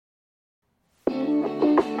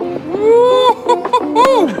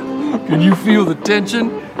Can you feel the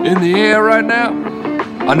tension in the air right now?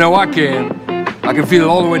 I know I can. I can feel it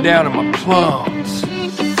all the way down in my plums.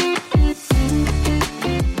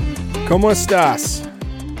 ¿Cómo estás,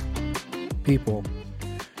 people?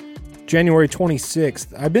 January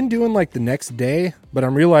 26th. I've been doing like the next day, but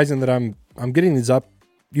I'm realizing that I'm getting these up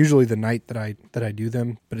usually the night that I do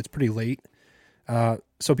them, but it's pretty late.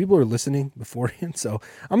 So people are listening beforehand. So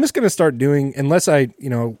I'm just going to start doing, unless I,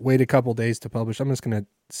 wait a couple days to publish, I'm just going to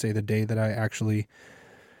say the day that I actually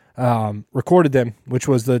recorded them, which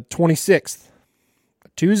was the 26th,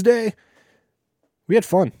 Tuesday. We had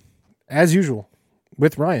fun as usual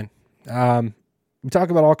with Ryan. We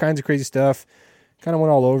talk about all kinds of crazy stuff, kind of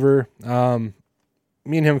went all over.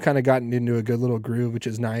 Me and him kind of gotten into a good little groove, which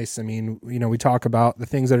is nice. I mean, we talk about the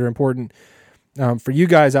things that are important for you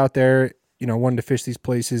guys out there, wanting to fish these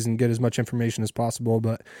places and get as much information as possible.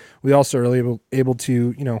 But we also are able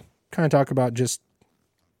to, kind of talk about just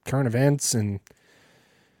current events and,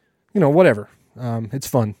 whatever. It's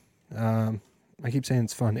fun. I keep saying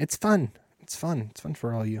it's fun. It's fun. It's fun. It's fun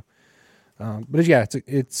for all you. But yeah,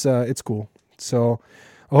 it's cool. So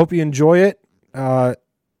I hope you enjoy it. Man,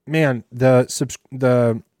 I'm not sure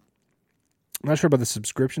about the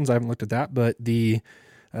subscriptions. I haven't looked at that, but the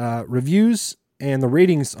reviews and the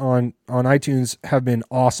ratings on iTunes have been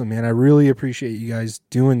awesome, man. I really appreciate you guys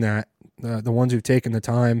doing that. The ones who've taken the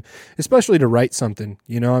time, especially to write something.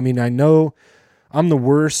 I know I'm the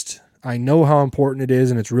worst. I know how important it is,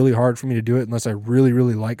 and it's really hard for me to do it unless I really,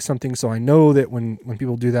 really like something. So I know that when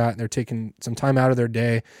people do that and they're taking some time out of their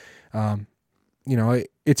day, it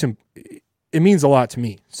means a lot to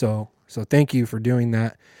me. So thank you for doing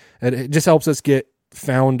that. It just helps us get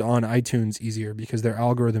found on iTunes easier because their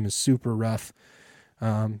algorithm is super rough.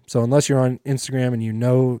 So unless you're on Instagram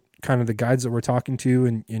and kind of the guides that we're talking to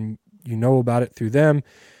and about it through them,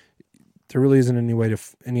 there really isn't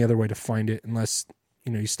any other way to find it unless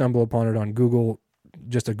you stumble upon it on Google,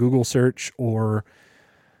 just a Google search, or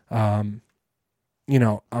I'm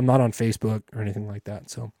not on Facebook or anything like that.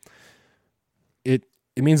 So it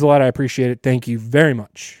means a lot. I appreciate it. Thank you very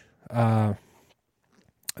much. I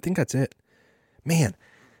think that's it. Man,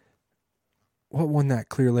 what won that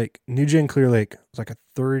Clear Lake? New Gen Clear Lake. It was like a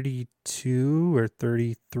 32 or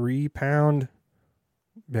 33 pound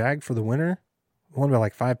bag for the winner. Won by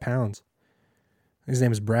like 5 pounds. His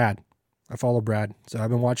name is Brad. I follow Brad. So I've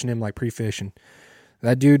been watching him like pre-fish, and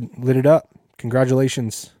that dude lit it up.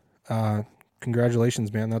 Congratulations.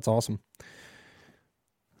 Congratulations, man. That's awesome.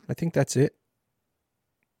 I think that's it.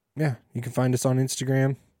 Yeah, you can find us on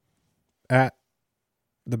Instagram at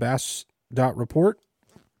thebass.report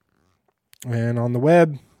and on the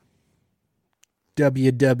web,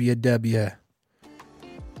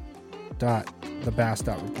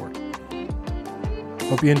 www.thebass.report.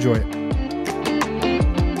 Hope you enjoy it.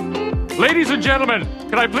 Ladies and gentlemen,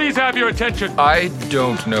 can I please have your attention? I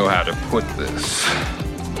don't know how to put this,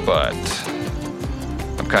 but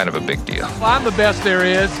I'm kind of a big deal. Well, I'm the best there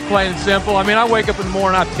is, plain and simple. I mean, I wake up in the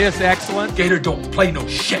morning, I piss excellent. Gator don't play no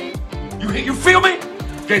shit. You feel me?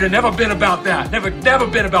 Gator never been about that. Never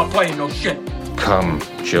been about playing no shit. Come,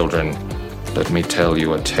 children, let me tell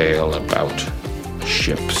you a tale about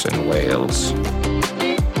ships and whales.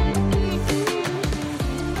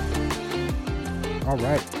 All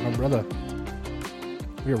right, my brother.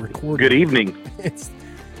 We are recording. Good evening.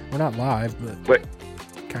 We're not live, but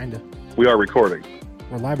kind of. We are recording.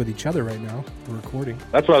 We're live with each other right now. We're recording.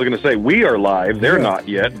 That's what I was going to say. We are live. They're not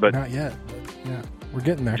yet, but not yet. But yeah, we're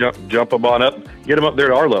getting there. Jump them on up. Get them up there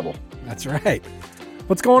to our level. That's right.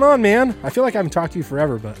 What's going on, man? I feel like I haven't talked to you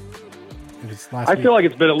forever, but it's last week. I feel like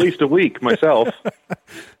it's been at least a week myself.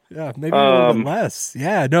 Yeah, maybe a little bit less.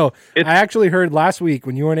 Yeah, no. I actually heard last week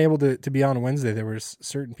when you weren't able to be on Wednesday, there were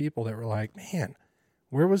certain people that were like, "Man,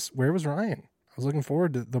 where was Ryan? I was looking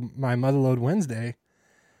forward to my Mother Lode Wednesday."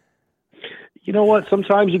 You know what?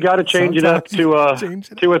 Sometimes you got to change it up to a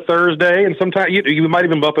Thursday, and sometimes you might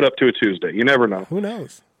even bump it up to a Tuesday. You never know. Who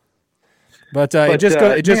knows? But it just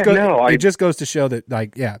goes to show that,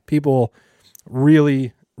 like, yeah, people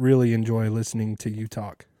really, really enjoy listening to you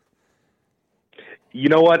talk. You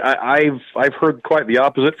know what? I've heard quite the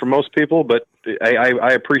opposite from most people, but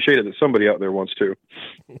I appreciate it that somebody out there wants to.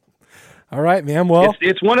 All right, man. Well,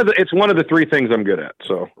 it's one of the three things I'm good at.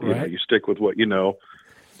 So you stick with what you know.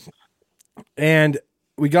 And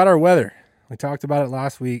we got our weather. We talked about it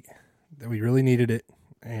last week that we really needed it,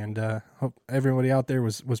 and hope everybody out there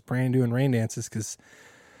was praying, doing rain dances, because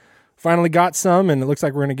finally got some, and it looks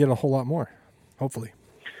like we're going to get a whole lot more. Hopefully,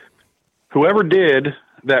 whoever did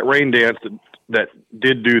that rain dance that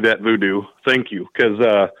did do that voodoo, thank you, because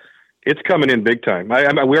it's coming in big time. We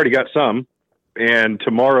already got some, and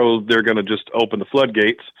tomorrow they're going to just open the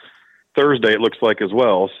floodgates. Thursday, it looks like as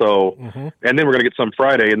well. So, and then we're going to get some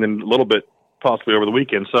Friday, and then a little bit possibly over the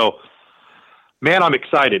weekend. So, man, I'm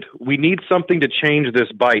excited. We need something to change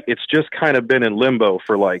this bite. It's just kind of been in limbo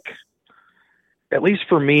for like, at least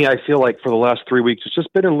for me, I feel like for the last 3 weeks, it's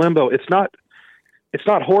just been in limbo. It's not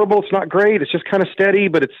horrible. It's not great. It's just kind of steady,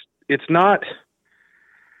 but it's not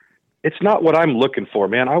what I'm looking for,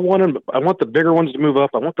 man. I want the bigger ones to move up.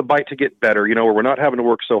 I want the bite to get better, where we're not having to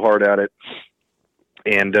work so hard at it.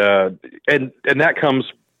 And that comes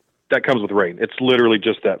with rain. It's literally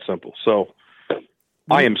just that simple. So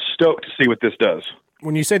I am stoked to see what this does.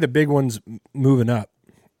 When you say the big one's moving up,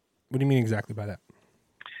 what do you mean exactly by that?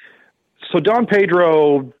 So Don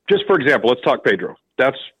Pedro, just for example, let's talk Pedro.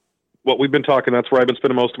 That's what we've been talking. That's where I've been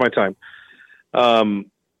spending most of my time.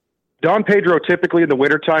 Don Pedro, typically in the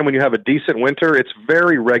wintertime, when you have a decent winter, it's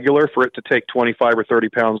very regular for it to take 25 or 30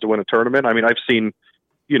 pounds to win a tournament. I mean, I've seen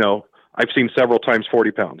several times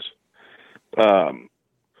 40 pounds.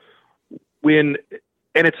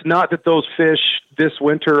 And it's not that those fish this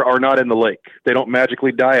winter are not in the lake. They don't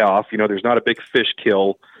magically die off. There's not a big fish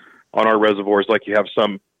kill on our reservoirs like you have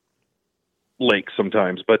some lakes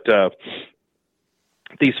sometimes. But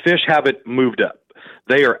these fish haven't moved up.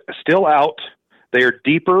 They are still out. They are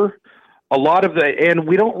deeper. And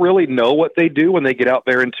we don't really know what they do when they get out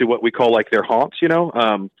there into what we call like their haunts,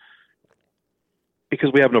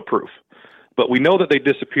 because we have no proof. But we know that they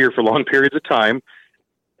disappear for long periods of time.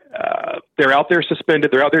 They're out there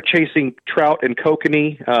suspended. They're out there chasing trout and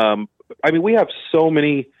kokanee. I mean, we have so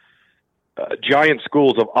many giant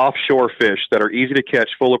schools of offshore fish that are easy to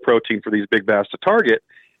catch, full of protein for these big bass to target.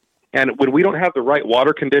 And when we don't have the right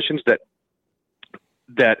water conditions that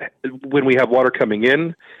when we have water coming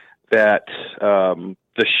in, that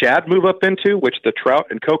the shad move up into, which the trout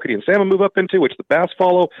and kokanee and salmon move up into, which the bass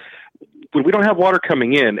follow. When we don't have water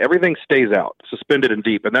coming in, everything stays out, suspended and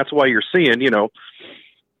deep. And that's why you're seeing,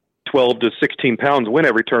 12 to 16 pounds win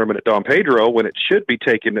every tournament at Don Pedro when it should be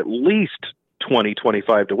taking at least 20,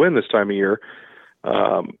 25 to win this time of year,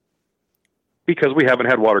 because we haven't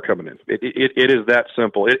had water coming in. It is that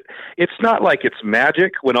simple. It's not like it's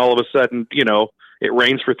magic when all of a sudden, it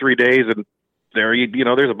rains for 3 days and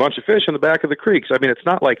there's a bunch of fish in the back of the creeks. I mean, it's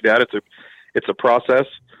not like that. It's a process,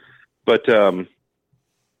 but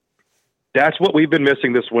that's what we've been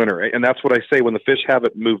missing this winter. And that's what I say when the fish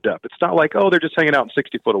haven't moved up. It's not like, they're just hanging out in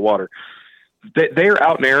 60 foot of water. They are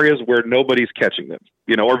out in areas where nobody's catching them,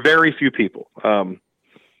 or very few people. I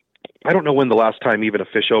don't know when the last time even a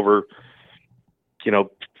fish over,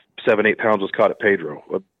 7-8 pounds was caught at Pedro.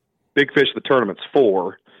 A big fish at the tournament's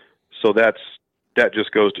 4. So that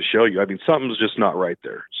just goes to show you. I mean, something's just not right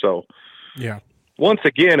there. So, yeah. Once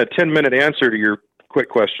again, a 10-minute answer to your quick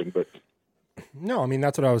question, but no, I mean,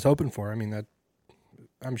 that's what I was hoping for. I mean, that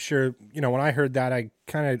I'm sure, when I heard that, I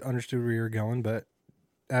kind of understood where you were going, but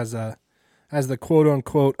as the quote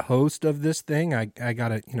unquote host of this thing, I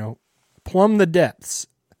gotta, plumb the depths.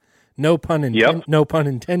 No pun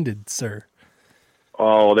intended, sir.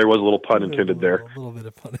 Oh, there was a little pun intended there. A little bit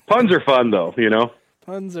of pun. Puns are fun though,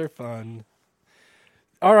 Puns are fun.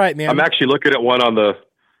 All right, man. I'm actually looking at one on the.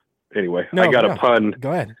 Anyway, I got a pun.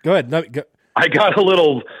 Go ahead. No, go. I got a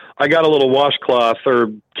little washcloth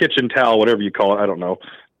or kitchen towel, whatever you call it. I don't know.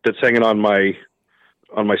 That's hanging on my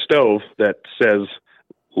stove that says,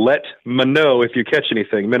 "Let me know if you catch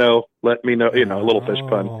anything." Minnow, let me know. A little fish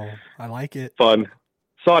pun. I like it. Fun.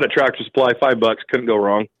 Saw it at Tractor Supply. $5. Couldn't go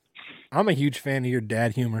wrong. I'm a huge fan of your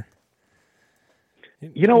dad humor.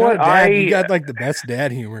 You know what? You got like the best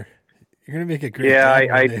dad humor. You're gonna make a great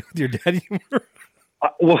dad with your dad humor.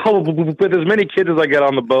 Well, with as many kids as I got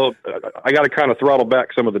on the boat, I got to kind of throttle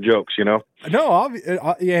back some of the jokes, No,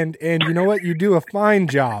 and you know what? You do a fine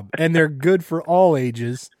job, and they're good for all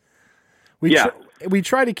ages. We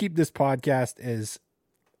try to keep this podcast as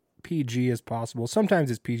PG as possible. Sometimes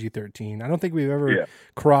it's PG-13. I don't think we've ever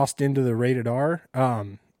crossed into the rated R.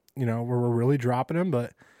 Where we're really dropping them,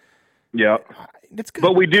 but it's good.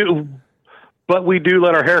 But we do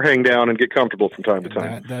let our hair hang down and get comfortable from time to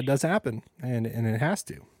time. That does happen, and it has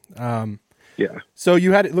to. So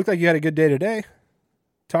it looked like you had a good day today.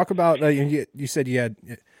 Talk about you said you had.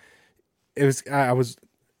 It was. I was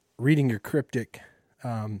reading your cryptic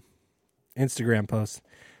Instagram post.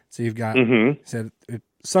 So you've got said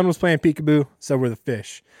sun was playing peekaboo, so were the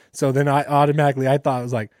fish. So then I thought it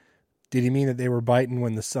was like, did he mean that they were biting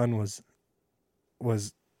when the sun was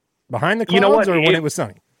behind the clouds or when it was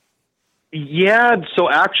sunny? Yeah, so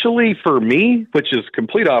actually for me, which is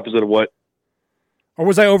complete opposite of what... Or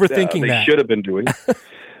was I overthinking they should have been doing.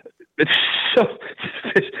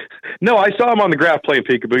 No, I saw them on the graph playing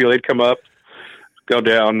peekaboo. They'd come up, go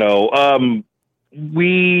down. No.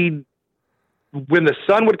 When the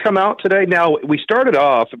sun would come out today, now we started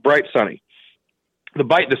off bright sunny. The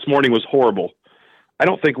bite this morning was horrible. I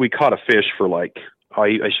don't think we caught a fish for like,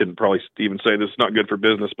 I shouldn't probably even say this is not good for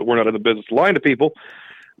business, but we're not in the business of lying to people.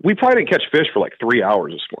 We probably didn't catch fish for like 3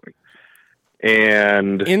 hours this morning.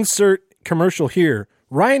 And insert commercial here.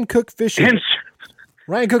 Ryan Cook Fishing.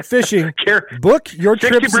 Ryan Cook Fishing. Book your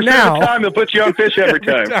trips now. Of the time they'll put you on fish every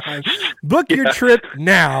time. Book your trip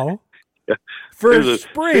now for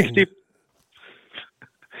spring.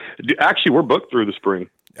 Actually, we're booked through the spring.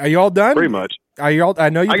 Are you all done? Pretty much. Are you all? I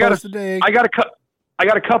know you got today. I got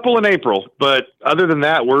a couple in April, but other than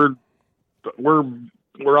that, we're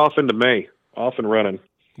off into May, off and running.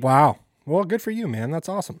 Wow. Well, good for you, man. That's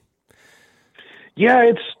awesome.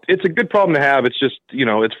 Yeah, it's a good problem to have. It's just,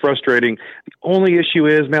 it's frustrating. The only issue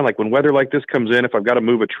is, man, like when weather like this comes in, if I've got to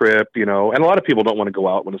move a trip, and a lot of people don't want to go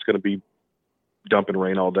out when it's going to be dumping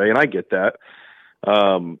rain all day, and I get that.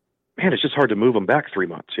 Man, it's just hard to move them back 3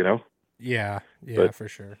 months, Yeah, but for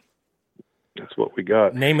sure. That's what we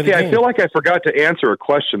got. Name of the game. I feel like I forgot to answer a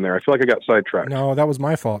question there. I feel like I got sidetracked. No, that was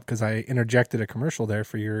my fault because I interjected a commercial there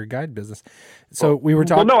for your guide business. So we were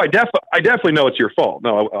talking. Well, no, I definitely know it's your fault.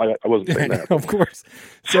 No, I wasn't saying that. Of course.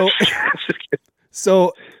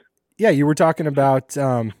 So yeah, you were talking about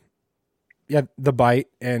the bite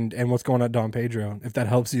and what's going on at Don Pedro. If that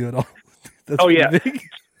helps you at all. Oh yeah. Big.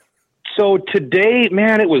 So today,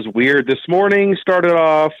 man, it was weird. This morning started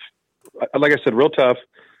off, like I said, real tough.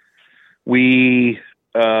 We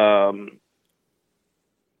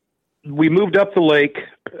moved up the lake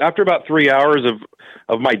after about 3 hours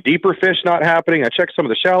of my deeper fish not happening. I checked some of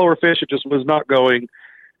the shallower fish. It just was not going.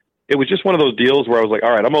 It was just one of those deals where I was like,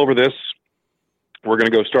 all right, I'm over this. We're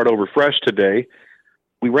going to go start over fresh today.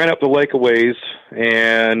 We ran up the lake a ways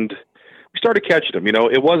and we started catching them.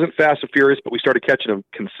 It wasn't fast and furious, but we started catching them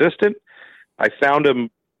consistent. I found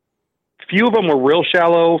them. Few of them were real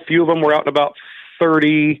shallow. Few of them were out in about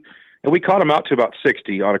 30. And we caught them out to about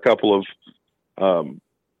 60 on a couple of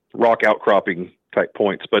rock outcropping type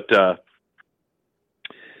points. But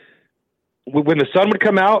when the sun would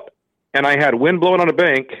come out and I had wind blowing on a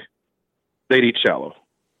bank, they'd eat shallow.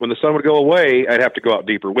 When the sun would go away, I'd have to go out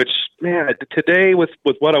deeper, which, man, today with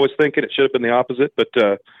what I was thinking, it should have been the opposite. But,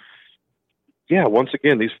 yeah, once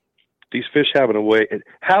again, these fish have a way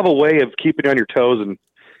of keeping you on your toes and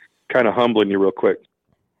kind of humbling you real quick.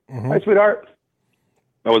 Mm-hmm. Hi, sweetheart.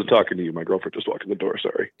 I wasn't talking to you. My girlfriend just walked in the door.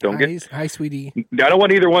 Sorry. Hi, sweetie. I don't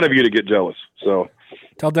want either one of you to get jealous. So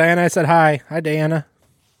tell Diana I said hi. Hi, Diana.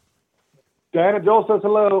 Diana, Joel says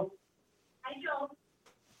hello. Hi, Joel.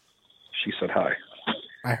 She said hi.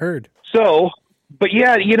 I heard. So, but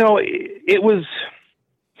yeah, I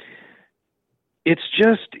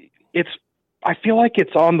feel like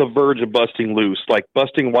it's on the verge of busting loose, like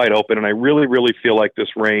busting wide open. And I really, really feel like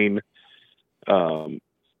this rain is going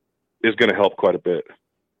to help quite a bit.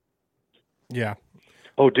 Yeah.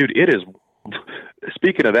 Oh, dude, it is.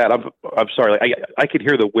 Speaking of that, I'm sorry. I could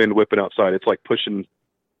hear the wind whipping outside. It's like pushing.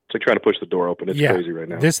 It's like trying to push the door open. It's crazy right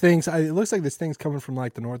now. It looks like this thing's coming from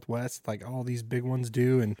like the northwest, like all these big ones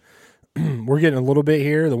do, and we're getting a little bit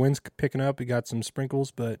here. The wind's picking up. We got some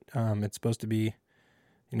sprinkles, but it's supposed to be,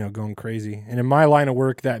 going crazy. And in my line of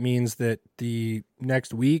work, that means that the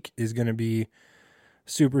next week is going to be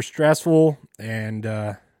super stressful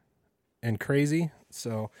and crazy.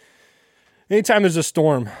 So anytime there's a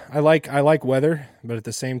storm, I like weather, but at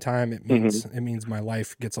the same time, it means my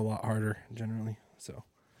life gets a lot harder generally. So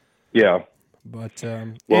yeah, but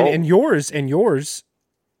and yours, it's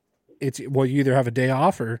you either have a day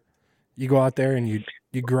off or you go out there and you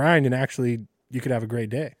grind, and actually you could have a great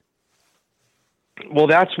day. Well,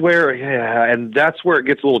 that's where it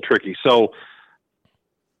gets a little tricky. So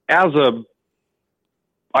I don't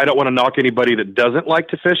want to knock anybody that doesn't like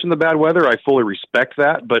to fish in the bad weather. I fully respect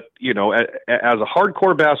that. But, as a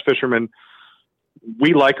hardcore bass fisherman,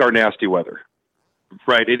 we like our nasty weather,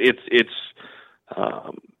 right?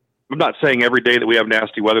 I'm not saying every day that we have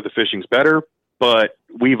nasty weather, the fishing's better, but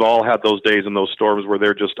we've all had those days and those storms where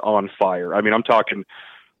they're just on fire. I mean, I'm talking,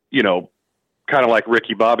 kind of like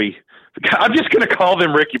Ricky Bobby. I'm just going to call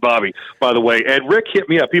them Ricky Bobby, by the way. And Rick hit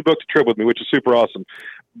me up. He booked a trip with me, which is super awesome.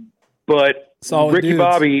 But Solid Ricky dudes.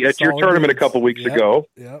 Bobby at your tournament dudes. A couple weeks ago,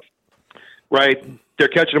 right? They're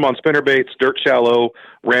catching them on spinner baits, dirt shallow,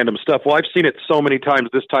 random stuff. Well, I've seen it so many times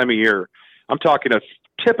this time of year. I'm talking a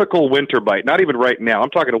typical winter bite, not even right now. I'm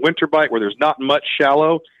talking a winter bite where there's not much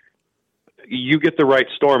shallow. You get the right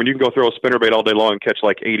storm and you can go throw a spinner bait all day long and catch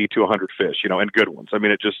like 80 to 100 fish, and good ones. I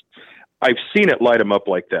mean, I've seen it light them up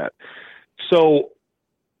like that. So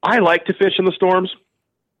I like to fish in the storms,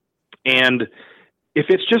 and if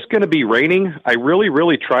it's just going to be raining, I really,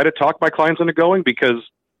 really try to talk my clients into going, because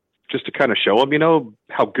just to kind of show them,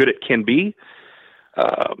 how good it can be.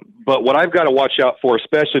 But what I've got to watch out for,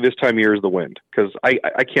 especially this time of year, is the wind, because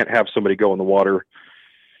I can't have somebody go in the water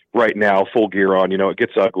right now, full gear on. It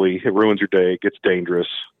gets ugly. It ruins your day. It gets dangerous.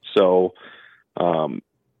 So I'm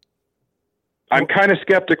kind of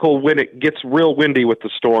skeptical when it gets real windy with the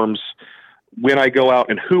storms, when I go out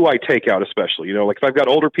and who I take out, especially, like if I've got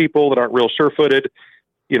older people that aren't real sure-footed,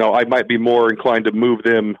 I might be more inclined to move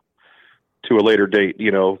them to a later date,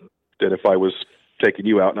 than if I was taking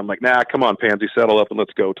you out and I'm like, nah, come on, Pansy, settle up and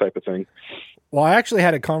let's go, type of thing. Well, I actually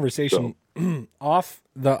had a conversation off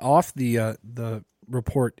the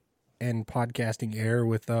report and podcasting air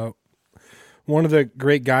with one of the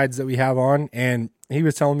great guides that we have on, and he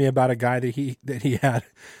was telling me about a guy that he had,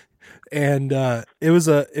 and it was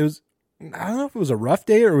I don't know if it was a rough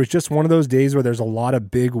day or it was just one of those days where there's a lot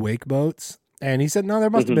of big wake boats. And he said, no,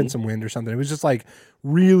 there must have been some wind or something. It was just like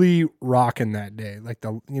really rocking that day. Like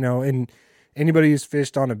and anybody who's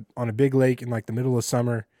fished on a big lake in like the middle of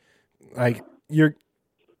summer, like you're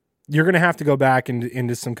going to have to go back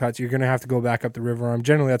into some cuts. You're going to have to go back up the river arm.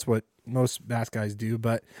 Generally, that's what most bass guys do.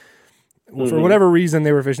 But for whatever reason,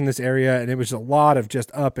 they were fishing this area and it was a lot of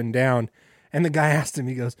just up and down. And the guy asked him,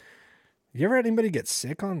 he goes, you ever had anybody get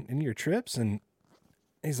sick on any of your trips? And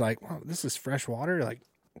he's like, wow, this is fresh water. Like,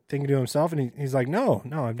 thinking to himself, and he's like, no,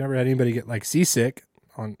 I've never had anybody get like seasick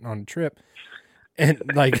on a trip. And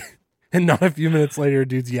like, and not a few minutes later,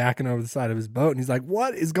 dude's yakking over the side of his boat, and he's like,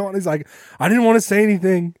 what is going on? He's like, I didn't want to say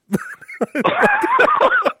anything.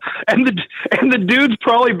 and the dude's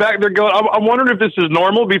probably back there going, I'm wondering if this is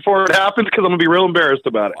normal before it happens, because I'm gonna be real embarrassed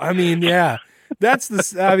about it. I mean, yeah,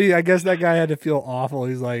 I guess that guy had to feel awful.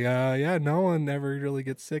 He's like, yeah, no one ever really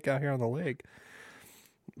gets sick out here on the lake.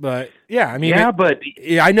 But yeah, I mean,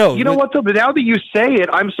 I know. You know what though? But now that you say it,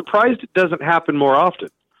 I'm surprised it doesn't happen more often.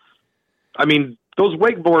 I mean, those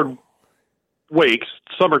wakeboard wakes,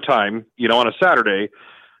 summertime, on a Saturday.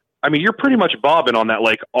 I mean, you're pretty much bobbing on that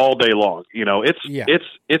lake all day long.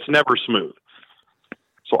 It's never smooth.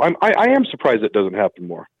 So I am surprised it doesn't happen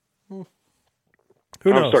more. Who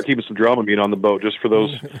knows? I'll start keeping some Dramamine on the boat just for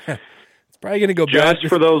those. It's probably going to go bad just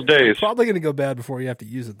for those days. It's probably going to go bad before you have to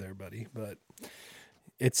use it there, buddy. But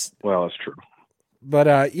that's true.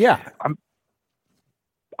 But yeah,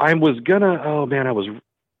 I was gonna. Oh man, I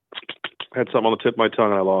had something on the tip of my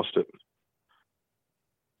tongue and I lost it.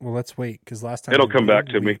 Well, let's wait, because last time it'll come back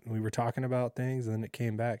to me. We were talking about things and then it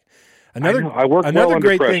came back. I work well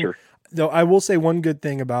under pressure. Though I will say one good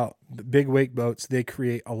thing about big wake boats, they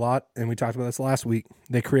create a lot, and we talked about this last week.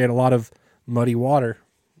 They create a lot of muddy water,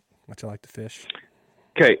 which I like to fish.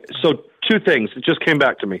 Okay, so two things. It just came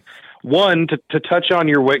back to me. One, to touch on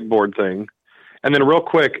your wakeboard thing, and then real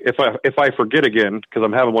quick, if I forget again, because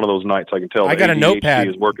I'm having one of those nights, I can tell. I got a notepad.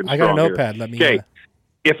 Is working I got a notepad. Here. Let me. Okay,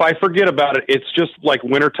 if I forget about it, it's just like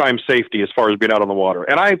wintertime safety as far as being out on the water.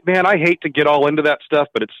 And I hate to get all into that stuff,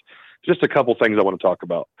 but it's just a couple things I want to talk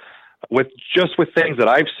about with things that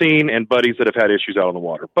I've seen and buddies that have had issues out on the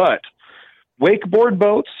water. But wakeboard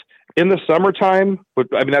boats in the summertime,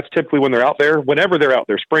 I mean, that's typically when they're out there, whenever they're out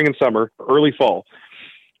there, spring and summer, early fall.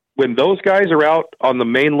 When those guys are out on the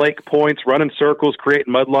main lake points, running circles,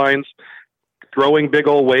 creating mud lines, throwing big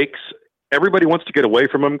old wakes, everybody wants to get away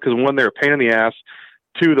from them because, one, they're a pain in the ass.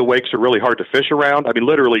 Two, the wakes are really hard to fish around. I mean,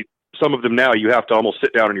 literally, some of them now you have to almost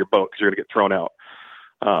sit down in your boat because you're going to get thrown out.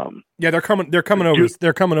 Yeah, they're coming over.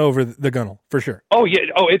 They're coming over the gunnel for sure. Oh yeah.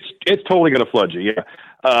 Oh, it's totally going to flood you.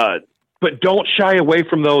 Yeah. But don't shy away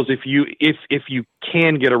from those if you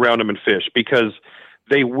can get around them and fish, because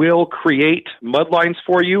they will create mud lines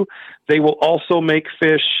for you. They will also make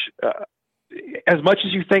fish, as much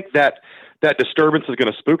as you think that disturbance is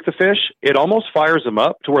going to spook the fish, it almost fires them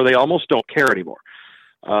up to where they almost don't care anymore.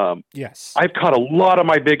 Yes. I've caught a lot of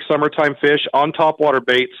my big summertime fish on topwater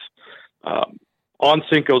baits, on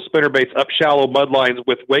Cinco spinner baits, up shallow mud lines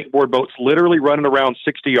with wakeboard boats literally running around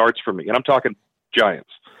 60 yards from me. And I'm talking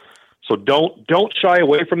giants. So don't shy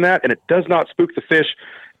away from that. And it does not spook the fish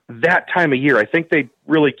that time of year. I think they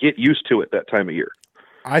really get used to it that time of year.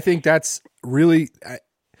 I think that's really,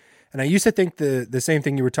 and I used to think the same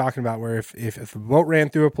thing you were talking about, where if a boat ran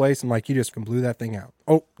through a place and like you just blew that thing out.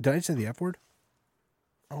 Oh, did I say the F word?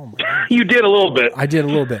 Oh my God. You did a little bit. I did a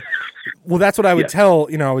little bit. Well, that's what I would tell,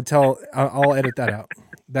 I'll edit that out.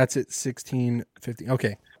 That's at 16:50.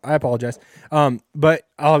 Okay. I apologize. But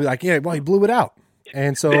I'll be like, yeah, well, he blew it out.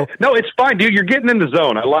 And so, no, it's fine, dude. You're getting in the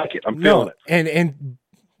zone. I like it. I'm feeling it.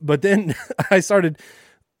 But then I started,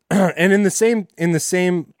 and in the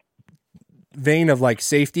same vein of like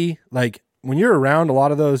safety, like when you're around a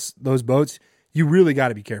lot of those boats, you really got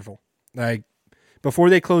to be careful. Like before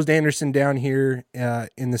they closed Anderson down here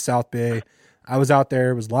in the South Bay, I was out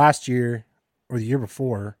there. It was last year or the year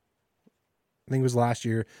before. I think it was last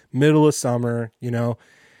year, middle of summer.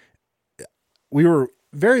 We were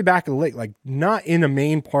very back of the lake, like not in a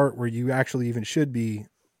main part where you actually even should be.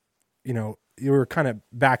 You were kind of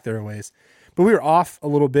back there a ways, but we were off a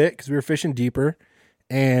little bit because we were fishing deeper,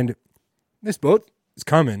 and this boat is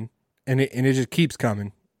coming, and it just keeps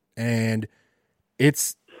coming, and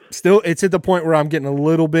it's at the point where I'm getting a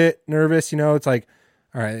little bit nervous. It's like,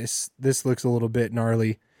 all right, this looks a little bit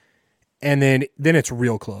gnarly, and then it's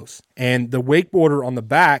real close, and the wakeboarder on the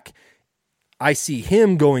back, I see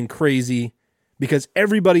him going crazy because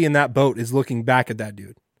everybody in that boat is looking back at that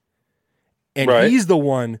dude, and he's the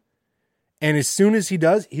one. And as soon as he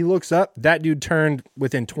does, he looks up. That dude turned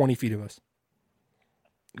within 20 feet of us.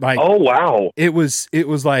 Like, oh wow! It was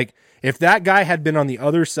like if that guy had been on the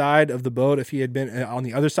other side of the boat, if he had been on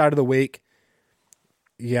the other side of the wake,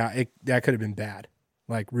 that could have been bad,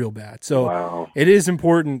 like real bad. So It is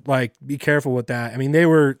important. Like, be careful with that. I mean, they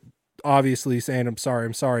were obviously saying, "I'm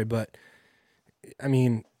sorry," but I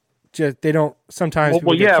mean, just they don't. Sometimes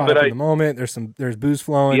people get caught up in the moment. There's booze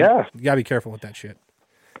flowing. Yeah, you gotta be careful with that shit.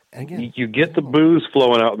 Again, you get the booze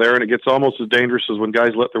flowing out there, and it gets almost as dangerous as when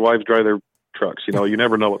guys let their wives drive their trucks. You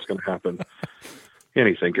never know what's going to happen.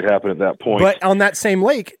 Anything could happen at that point. But on that same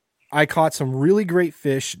lake, I caught some really great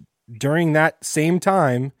fish during that same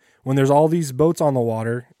time when there's all these boats on the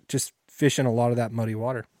water, just fishing a lot of that muddy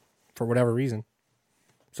water for whatever reason.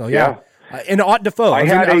 So, yeah. And Ott Defoe. I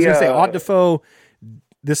was going to say, Ott Defoe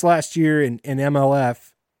this last year in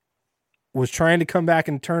MLF was trying to come back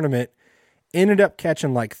in tournament, ended up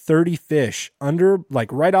catching like 30 fish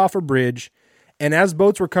right off a bridge. And as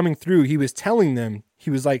boats were coming through, he was telling them, he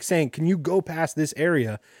was like saying, can you go past this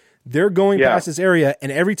area? They're going past this area.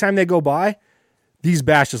 And every time they go by, these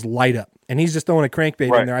bass just light up. And he's just throwing a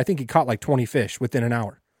crankbait in there. I think he caught like 20 fish within an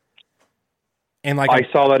hour. And like I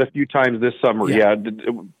saw that a few times this summer. Yeah.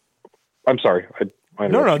 I'm sorry.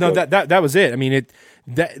 No. That was it. I mean,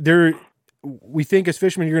 we think as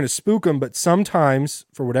fishermen you're going to spook them, but sometimes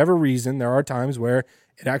for whatever reason there are times where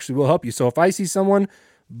it actually will help you. So if I see someone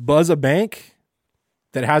buzz a bank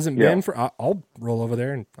that hasn't been I'll roll over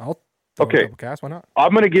there and I'll throw a couple casts. Why not?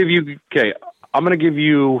 I'm going to give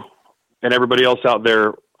you and everybody else out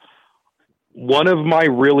there one of my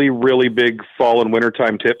really, really big fall and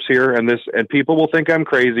wintertime tips here. And people will think I'm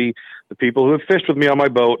crazy. The people who have fished with me on my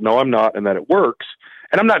boat know I'm not, and that it works.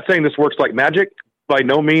 And I'm not saying this works like magic. By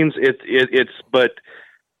no means, but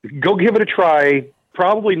go give it a try.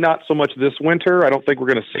 Probably not so much this winter. I don't think we're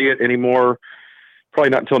going to see it anymore. Probably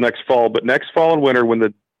not until next fall. But next fall and winter, when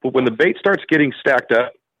the bait starts getting stacked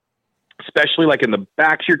up, especially like in the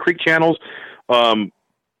backs of your creek channels, to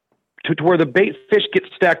where the bait fish get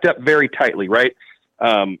stacked up very tightly, right?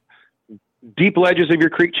 Deep ledges of your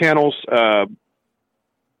creek channels,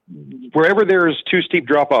 wherever there's too steep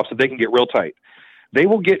drop offs that they can get real tight. They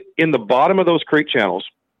will get in the bottom of those creek channels,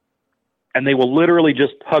 and they will literally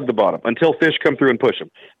just hug the bottom until fish come through and push them.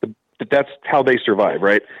 That's how they survive,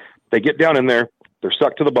 right? They get down in there, they're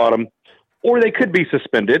sucked to the bottom, or they could be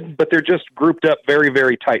suspended, but they're just grouped up very,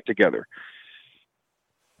 very tight together.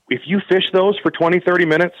 If you fish those for 20, 30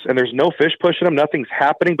 minutes and there's no fish pushing them, nothing's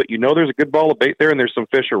happening, but there's a good ball of bait there and there's some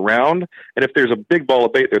fish around. And if there's a big ball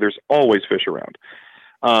of bait there's always fish around.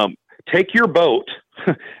 Take your boat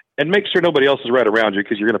and make sure nobody else is right around you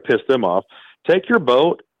because you're going to piss them off. Take your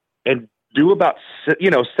boat and do about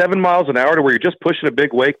 7 miles an hour to where you're just pushing a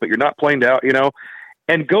big wake, but you're not planed out,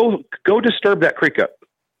 and go disturb that creek up.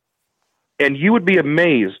 And you would be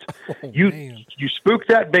amazed. You spook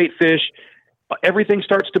that bait fish, everything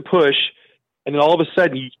starts to push, and then all of a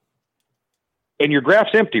sudden, and your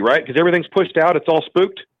graph's empty, right? Because everything's pushed out, it's all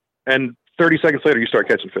spooked, and 30 seconds later, you start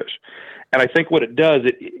catching fish. And I think what it does,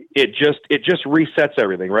 it just resets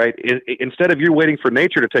everything, right? Instead of you waiting for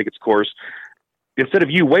nature to take its course,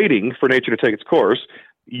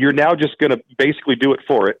 you're now just going to basically do it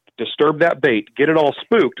for it, disturb that bait, get it all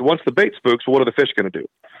spooked. Once the bait spooks, what are the fish going to do?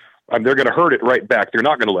 They're going to hurt it right back. They're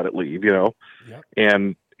not going to let it leave, Yep.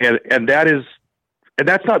 And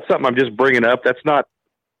that's not something I'm just bringing up. That's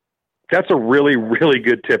a really, really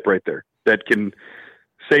good tip right there that can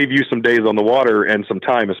save you some days on the water and some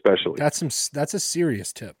time, especially. That's a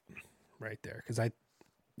serious tip right there. Cause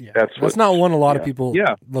that's not one a lot of people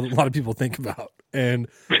think about. And,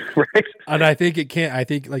 right. And I think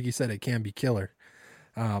like you said, it can be killer.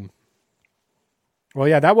 That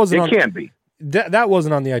wasn't, that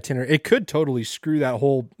wasn't on the itinerary. It could totally screw the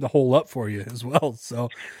whole up for you as well. So,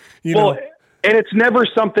 and it's never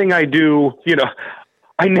something I do,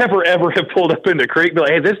 I never ever have pulled up into a creek and be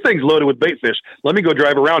like, hey, this thing's loaded with bait fish. Let me go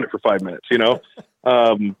drive around it for 5 minutes, you know?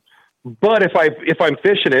 But if I'm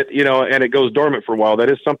fishing it, you know, and it goes dormant for a while,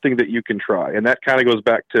 that is something that you can try. And that kind of goes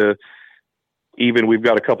back to, even we've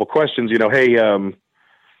got a couple questions, you know, hey,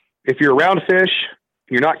 if you're around fish,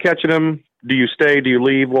 you're not catching them, do you stay, do you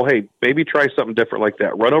leave? Well, hey, maybe try something different like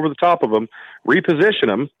that. Run over the top of them, reposition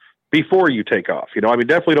them before you take off. You know, I mean,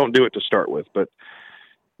 definitely don't do it to start with, but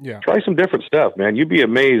try some different stuff, man. You'd be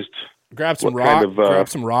amazed. Grab some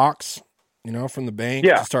rocks, you know, from the bank.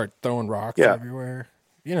 Yeah. To start throwing rocks everywhere.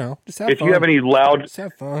 You know, just have fun. If you have any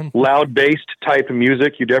loud based type of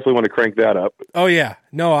music, you definitely want to crank that up. Oh yeah,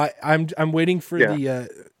 no, I'm waiting for the.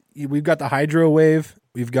 We've got the hydro wave.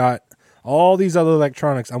 We've got all these other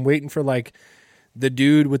electronics. I'm waiting for like the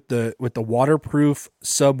dude with the waterproof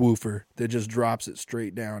subwoofer that just drops it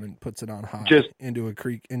straight down and puts it on high into a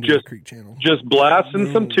creek channel. Just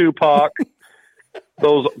blasting some Tupac.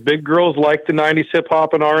 Those big girls like the 90s hip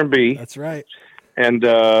hop and R&B. That's right. And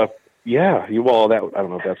I don't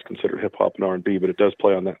know if that's considered hip hop and R&B, but it does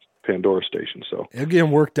play on that Pandora station. So it'll get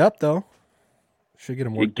them worked up, though. Should get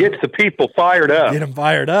them worked up. It gets the people fired up. Get them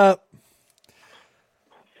fired up.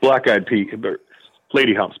 Black Eyed Peas,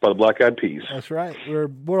 Lady Humps by the Black Eyed Peas. That's right.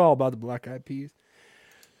 We're all about the Black Eyed Peas.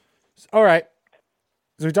 All right.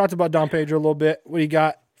 So we talked about Don Pedro a little bit. What do you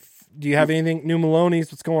got? Do you have anything? New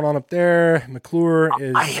Maloney's, what's going on up there? McClure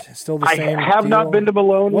is still the same. I have not been to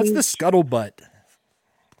Maloney's. What's the scuttlebutt?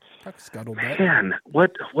 Talk scuttlebutt. Man,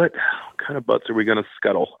 what kind of butts are we going to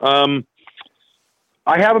scuttle?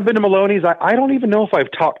 I haven't been to Maloney's. I don't even know if I've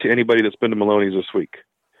talked to anybody that's been to Maloney's this week.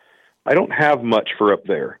 I don't have much for up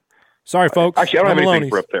there. Sorry, folks. Actually, I don't have anything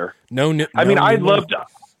for up there. I'd love to.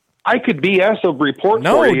 I could BS a report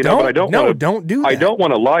for you, but I don't. Don't do that. I don't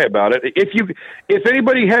want to lie about it. If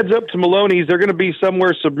anybody heads up to Maloney's, they're going to be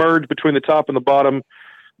somewhere submerged between the top and the bottom,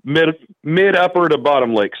 mid upper to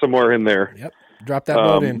bottom lake, somewhere in there. Yep. Drop that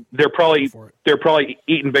boat in. They're probably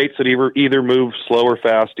eating baits that either move slow or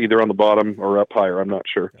fast, either on the bottom or up higher. I'm not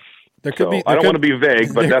sure. I don't want to be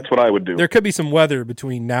vague, but that's what I would do. There could be some weather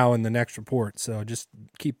between now and the next report, so just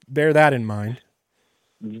bear that in mind.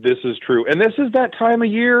 This is true. And this is that time of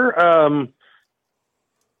year. I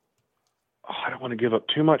don't want to give up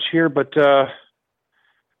too much here, but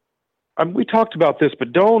we talked about this, but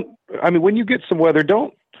when you get some weather,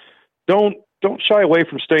 don't shy away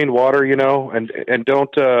from stained water, you know, and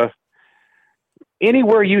don't,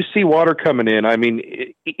 anywhere you see water coming in, I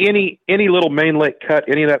mean, any little main lake cut,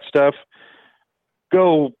 any of that stuff,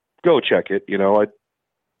 go check it. You know,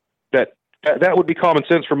 that would be common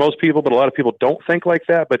sense for most people, but a lot of people don't think like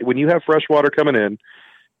that. But when you have fresh water coming in,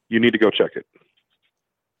 you need to go check it.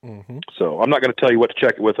 Mm-hmm. So I'm not going to tell you what to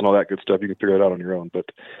check it with and all that good stuff. You can figure it out on your own,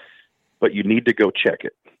 but you need to go check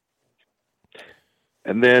it.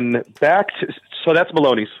 And then so that's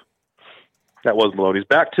Maloney's. That was Maloney's.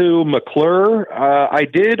 Back to McClure. I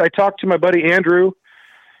talked to my buddy Andrew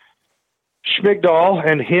Schmigdahl,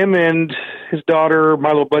 and him and his daughter, my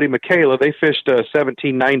little buddy Michaela, they fished a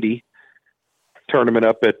 1790 tournament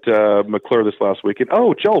up at McClure this last weekend.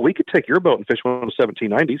 Oh, Joel, we could take your boat and fish one of the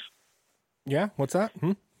 1790s. Yeah, what's that?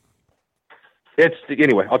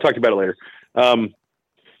 Anyway, I'll talk to you about it later.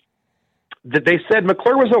 They said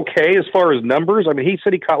McClure was okay as far as numbers. I mean, he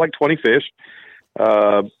said he caught like 20 fish.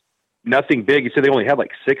 Nothing big. He said they only had like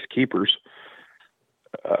 6 keepers.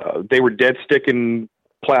 They were dead sticking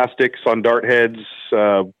plastics on dart heads,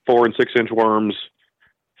 4 and 6 inch worms,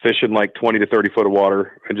 fishing like 20 to 30 foot of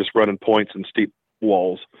water and just running points and steep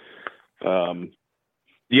walls.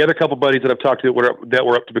 The other couple buddies that I've talked to that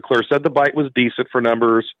were up to McClure said the bite was decent for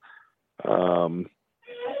numbers.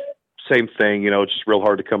 Same thing, you know, it's just real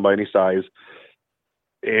hard to come by any size.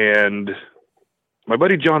 And my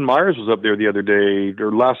buddy John Myers was up there the other day,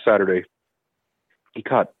 or last Saturday. He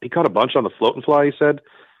caught a bunch on the float and fly, he said.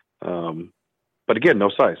 But again, no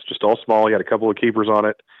size, just all small. He had a couple of keepers on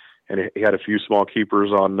it, and he had a few small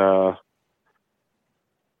keepers on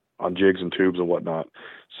jigs and tubes and whatnot.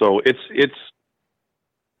 So it's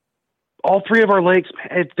all 3 of our lakes.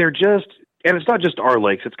 They're just, and it's not just our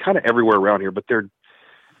lakes. It's kind of everywhere around here, but they're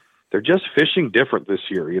just fishing different this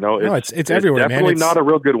year. You know, it's everywhere, definitely man. Not a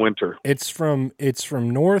real good winter. It's from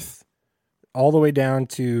north all the way down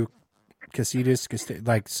to Casitas,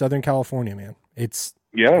 like Southern California, man. If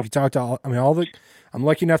you talk to I'm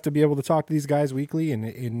lucky enough to be able to talk to these guys weekly, and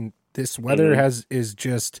in this weather is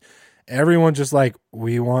just everyone just like,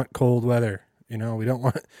 we want cold weather. You know,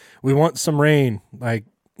 we want some rain, like,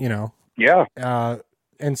 you know. Yeah.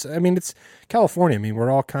 And so, I mean, it's California. I mean, we're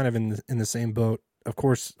all kind of in the same boat. Of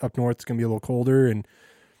course, up north it's going to be a little colder,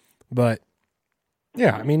 but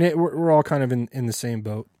Yeah, I mean, we're all kind of in the same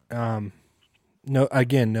boat. No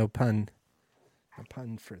pun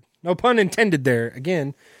intended there.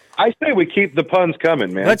 Again, I say we keep the puns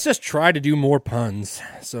coming, man. let's just try to do more puns.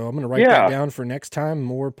 So I'm going to write that down for next time.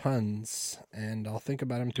 More puns, and I'll think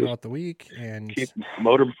about them throughout the week, and keep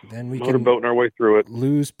then we can motorboating our way through it.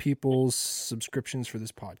 lose people's subscriptions for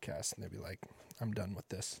this podcast, and they'll be like, "I'm done with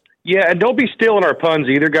this." Yeah, and don't be stealing our puns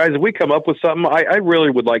either, guys. If we come up with something, I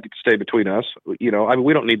really would like it to stay between us. You know, I mean,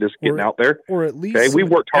 we don't need this getting out there. Or at least, okay, we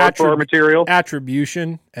worked hard for our material.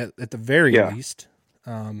 Attribution at the very least.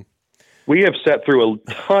 We have sat through a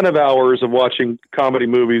ton of hours of watching comedy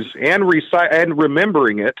movies and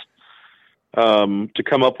remembering it to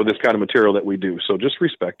come up with this kind of material that we do. So just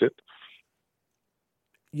respect it.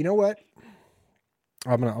 You know what?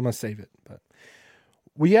 I'm gonna save it, but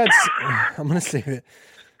we had. I'm gonna save it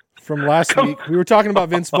from last week. We were talking about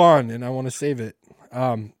Vince Vaughn, and I want to save it.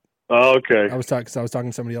 Okay. I was talking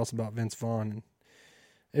to somebody else about Vince Vaughn, and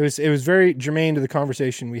it was very germane to the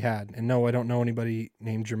conversation we had. And no, I don't know anybody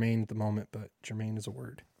named Jermaine at the moment, but germane is a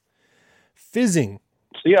word. Fizzing.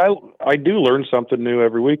 See, I do learn something new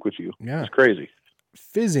every week with you. Yeah. It's crazy.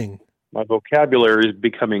 Fizzing. My vocabulary is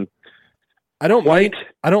becoming I don't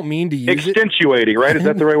mean to use extenuating, right? Is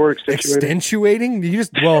that the right word? Extenuating? You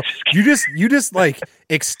just like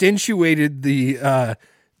extenuated the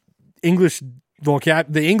English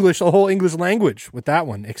the whole English language with that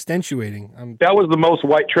one. Extenuating. That was the most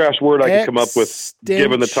white trash word I could come up with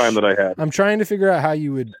given the time that I had. I'm trying to figure out how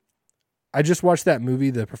you would. I just watched that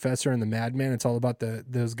movie, The Professor and the Madman. It's all about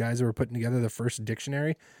those guys that were putting together the first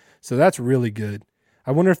dictionary. So that's really good.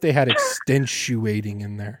 I wonder if they had extenuating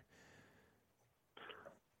in there.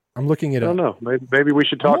 I'm looking at it. I don't know. Maybe we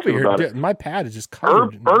should talk to them about it. My pad is just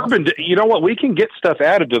covered. Urban. You know what? We can get stuff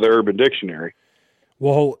added to the Urban Dictionary.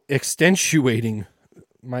 Well, extenuating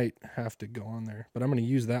might have to go on there, but I'm going to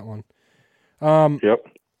use that one. Yep.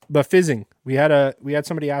 But fizzing, we had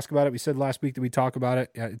somebody ask about it. We said last week that we talk about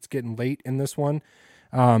it. It's getting late in this one,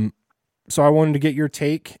 so I wanted to get your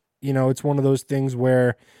take. You know, it's one of those things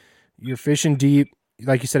where you're fishing deep.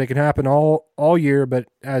 Like you said, it can happen all year, but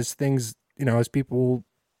as things, you know, as people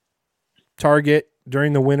target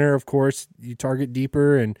during the winter, of course, you target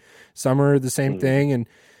deeper, and summer the same thing. And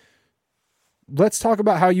let's talk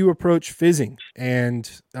about how you approach fizzing. And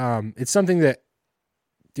it's something that,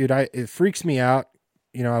 dude, it freaks me out.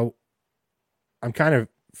 You know, I'm kind of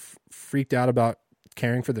freaked out about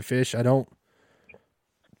caring for the fish.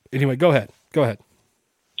 Anyway, go ahead.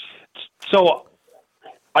 So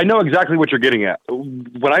I know exactly what you're getting at.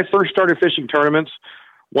 When I first started fishing tournaments,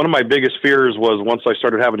 one of my biggest fears was once I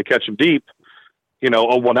started having to catch them deep, you know,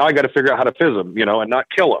 now I got to figure out how to fizz them, you know, and not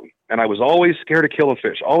kill them. And I was always scared of killing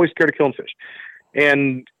fish,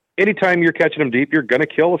 And anytime you're catching them deep, you're going to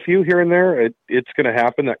kill a few here and there. It's going to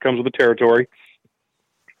happen. That comes with the territory.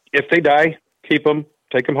 If they die, keep them,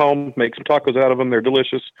 take them home, make some tacos out of them. They're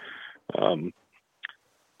delicious.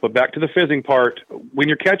 But back to the fizzing part, when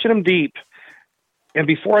you're catching them deep, and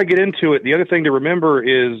before I get into it, the other thing to remember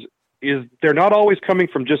is they're not always coming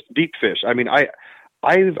from just deep fish. I mean,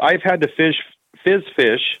 I've had to fizz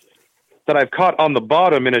fish that I've caught on the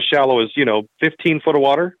bottom in as shallow as, 15 foot of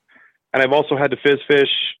water. And I've also had to fizz fish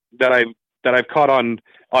that I've caught on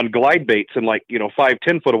glide baits in 5,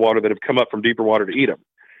 10 foot of water that have come up from deeper water to eat them.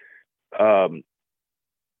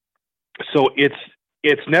 So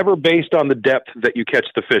it's never based on the depth that you catch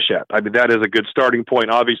the fish at. I mean, that is a good starting point.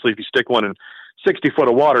 Obviously, if you stick one in 60 foot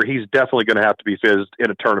of water, he's definitely going to have to be fizzed in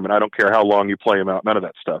a tournament. I don't care how long you play him out, none of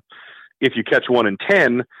that stuff. If you catch one in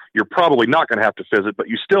 10, you're probably not going to have to fizz it, but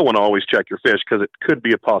you still want to always check your fish because it could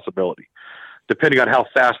be a possibility, depending on how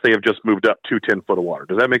fast they have just moved up to 10 foot of water.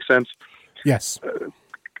 Does that make sense? Yes.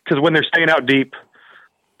 Because when they're staying out deep,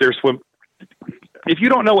 they're if you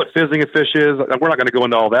don't know what fizzing a fish is, we're not going to go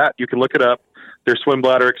into all that. You can look it up. Their swim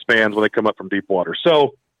bladder expands when they come up from deep water.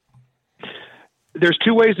 So there's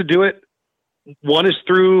two ways to do it. One is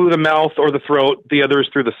through the mouth or the throat. The other is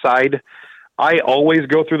through the side. I always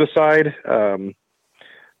go through the side.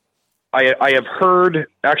 I have heard,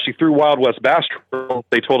 actually through Wild West Bass Trail,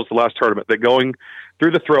 they told us the last tournament that going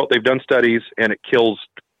through the throat, they've done studies, and it kills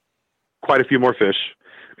quite a few more fish.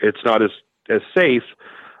 It's not as safe.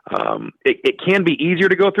 It can be easier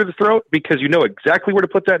to go through the throat because you know exactly where to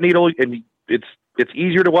put that needle, and it's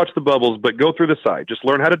easier to watch the bubbles, but go through the side. Just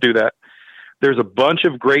learn how to do that. There's a bunch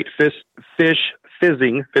of great fish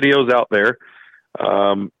fizzing videos out there.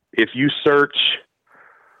 If you search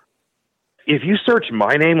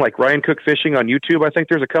my name, like Ryan Cook Fishing on YouTube, I think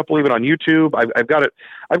there's a couple even on YouTube. I've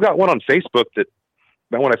got one on Facebook that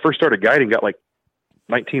when I first started guiding got like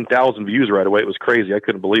 19,000 views right away. It was crazy. I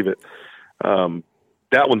couldn't believe it.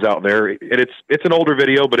 that one's out there, and it's an older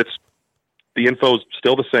video, but the info's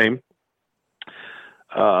still the same.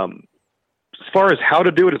 As far as how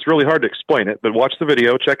to do it, it's really hard to explain it, but watch the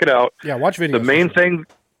video, check it out. Yeah, watch video. The main thing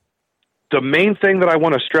that I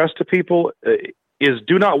want to stress to people is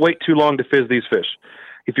do not wait too long to fizz these fish.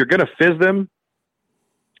 If you're going to fizz them,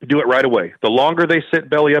 do it right away. The longer they sit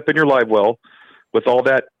belly up in your live well with all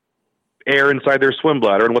that air inside their swim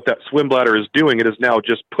bladder, and what that swim bladder is doing, it is now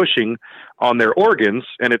just pushing on their organs,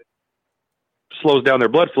 and it slows down their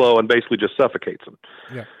blood flow and basically just suffocates them.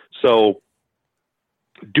 Yeah. So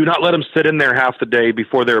do not let them sit in there half the day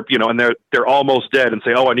before they're, and they're almost dead and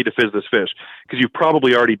say, "Oh, I need to fizz this fish," because you've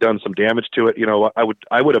probably already done some damage to it.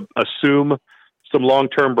 I would assume some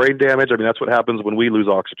long-term brain damage. I mean, that's what happens when we lose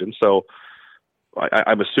oxygen. So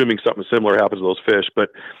I'm assuming something similar happens to those fish. But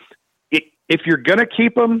if you're going to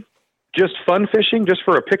keep them just fun fishing, just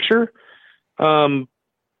for a picture, and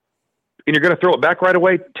you're going to throw it back right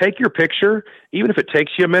away, take your picture. Even if it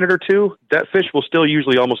takes you a minute or two, that fish will still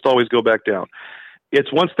usually almost always go back down.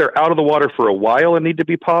 It's once they're out of the water for a while and need to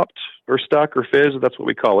be popped or stuck or fizz, that's what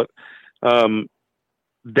we call it.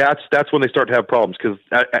 That's when they start to have problems, because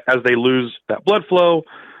as they lose that blood flow,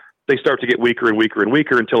 they start to get weaker and weaker and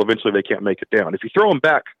weaker until eventually they can't make it down. If you throw them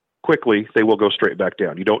back quickly, they will go straight back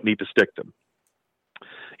down. You don't need to stick them.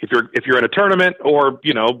 If you're in a tournament, or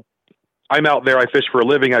I'm out there, I fish for a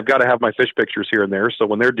living, I've got to have my fish pictures here and there. So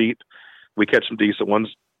when they're deep, we catch some decent ones.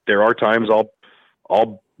 There are times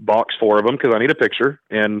I'll box 4 of them because I need a picture,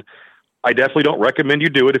 and I definitely don't recommend you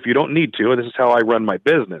do it if you don't need to. And this is how I run my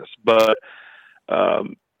business. But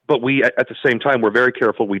we, at the same time, we're very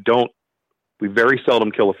careful. We very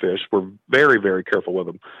seldom kill a fish. We're very, very careful with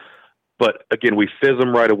them. But again, we fizz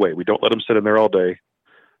them right away. We don't let them sit in there all day.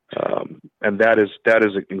 And that is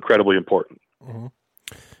incredibly important. Mm-hmm.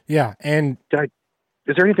 Yeah. And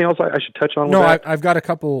is there anything else I should touch on? No, with that? I've got a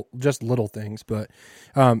couple just little things, but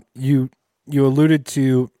you alluded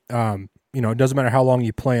to, it doesn't matter how long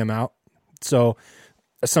you play them out. So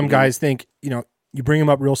some guys think, you bring them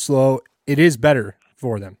up real slow. It is better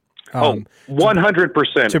for them.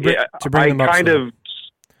 100%. To bring them up slow.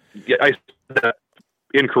 I said that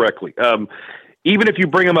incorrectly. Even if you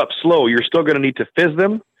bring them up slow, you're still going to need to fizz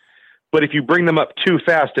them. But if you bring them up too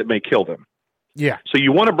fast, it may kill them. Yeah. So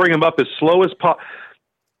you want to bring them up as slow as possible.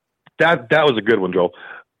 That was a good one, Joel.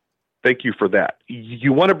 Thank you for that.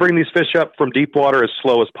 You want to bring these fish up from deep water as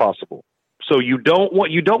slow as possible. So you don't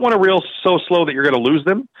want to reel so slow that you're going to lose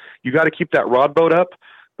them. You got to keep that rod boat up,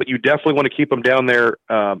 but you definitely want to keep them down there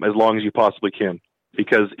as long as you possibly can,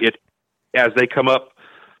 because as they come up,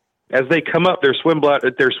 their swim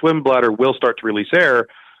bladder will start to release air,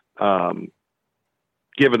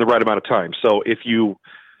 given the right amount of time. So if you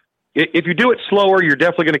do it slower, you're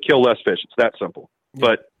definitely going to kill less fish. It's that simple.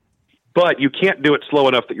 Yeah. But you can't do it slow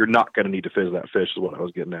enough that you're not going to need to fizz that fish, is what I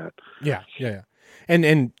was getting at. Yeah.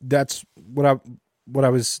 And that's what I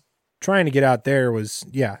was trying to get out there was,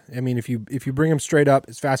 I mean, if you bring them straight up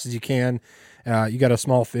as fast as you can, you got a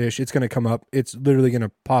small fish, it's going to come up. It's literally going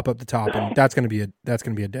to pop up the top, and that's going to be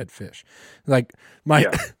a dead fish. Like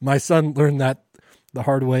my son learned that the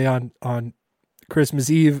hard way on Christmas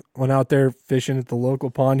Eve. Went out there fishing at the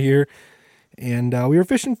local pond here, and we were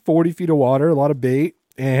fishing 40 feet of water, a lot of bait,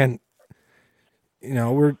 and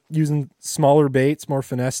we're using smaller baits, more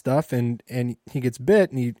finesse stuff, and he gets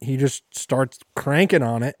bit, and he just starts cranking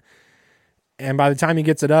on it. And by the time he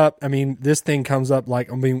gets it up, I mean, this thing comes up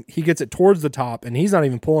he gets it towards the top, and he's not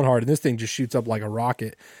even pulling hard, and this thing just shoots up like a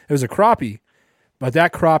rocket. It was a crappie, but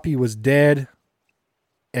that crappie was dead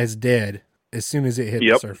as soon as it hit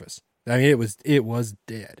the surface. I mean, it was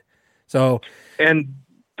dead. So, and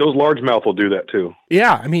those largemouth will do that too.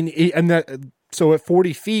 Yeah, I mean, so at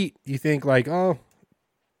 40 feet, you think oh,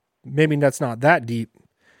 maybe that's not that deep.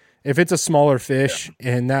 If it's a smaller fish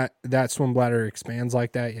and that swim bladder expands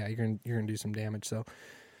like that, you're gonna do some damage. So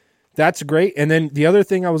that's great. And then the other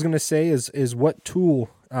thing I was gonna say is what tool?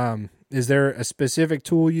 Is there a specific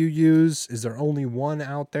tool you use? Is there only one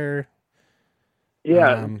out there?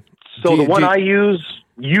 Yeah. So the one I use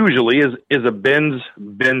usually is a Bends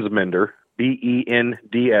Mender,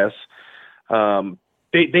 BENDS.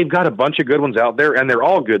 They've got a bunch of good ones out there, and they're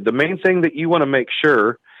all good. The main thing that you want to make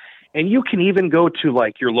sure, and you can even go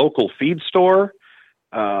to your local feed store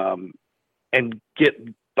and get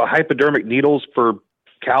the hypodermic needles for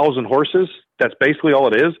cows and horses. That's basically all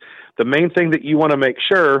it is. The main thing that you want to make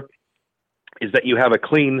sure is that you have a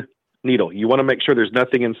clean needle. You want to make sure there's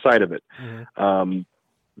nothing inside of it. Mm-hmm.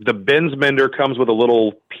 The Bends Mender comes with a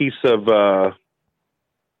little piece of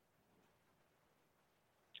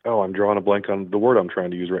I'm drawing a blank on the word I'm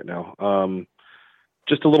trying to use right now.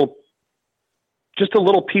 Just just a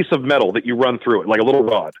little piece of metal that you run through it, like a little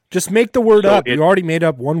rod. Just make the word up. You already made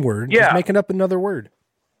up one word. Yeah. Just making up another word.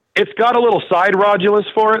 It's got a little side rodulus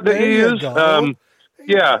for it that you use.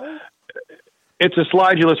 Yeah. It's a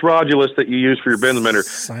slidulus rodulus that you use for your bend mender.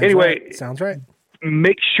 Sounds right.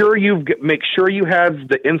 Make sure you have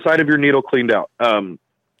the inside of your needle cleaned out.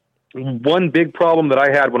 One big problem that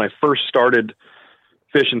I had when I first started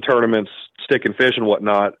fishing tournaments, sticking fish and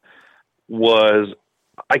whatnot, was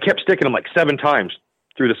I kept sticking them like 7 times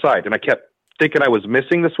through the side, and I kept thinking I was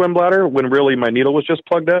missing the swim bladder when really my needle was just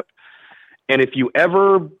plugged up. And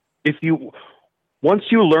once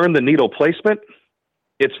you learn the needle placement,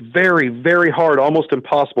 it's very, very hard, almost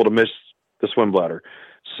impossible to miss the swim bladder.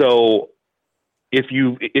 So if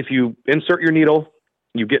you insert your needle,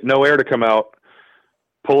 you get no air to come out,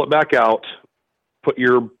 pull it back out, put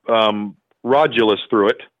your rodulus through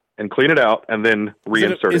it, and clean it out, and then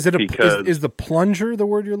reinsert it. Is the plunger the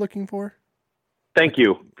word you're looking for? Thank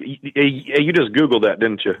you. You just Googled that,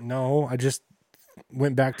 didn't you? No, I just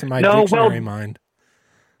went back to my dictionary mind.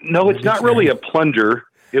 No, it's not really a plunger.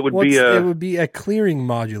 It would be a clearing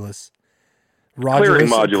modulus. Clearing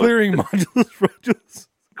modulus. Clearing modulus. Rodulus.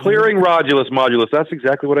 Clearing rodulus modulus. That's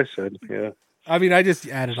exactly what I said. Yeah. I mean, I just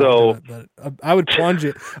added on to it, but I would plunge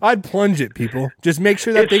it. I'd plunge it, people. Just make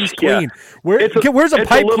sure that thing's clean. Yeah. Where's a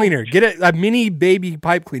pipe cleaner? Get a mini baby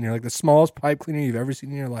pipe cleaner, like the smallest pipe cleaner you've ever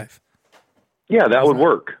seen in your life. Yeah, that would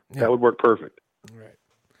work. Yeah. That would work perfect. Right.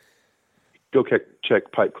 Go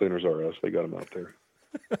check Pipe Cleaners R Us. They got them out there.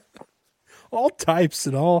 All types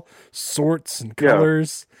and all sorts and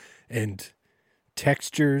colors and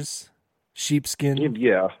textures. Sheepskin.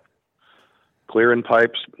 Yeah. Clearing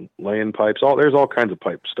pipes, laying pipes. There's all kinds of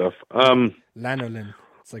pipe stuff. Lanolin.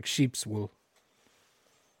 It's like sheep's wool.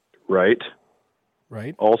 Right.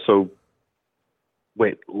 Also,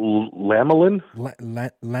 wait, lamelin?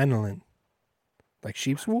 Lanolin. Like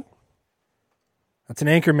sheep's wool? That's an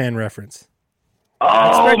Anchorman reference.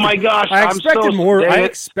 Oh my gosh! I expected more. I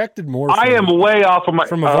expected more. I am way off of my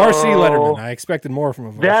from a varsity letterman. I expected more from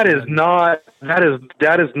a varsity.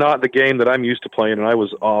 That is not the game that I'm used to playing, and I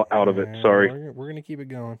was all out of it. Sorry. We're gonna keep it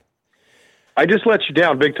going. I just let you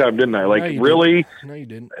down big time, didn't I? Like, no, really? No, you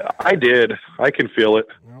didn't. I did. I can feel it.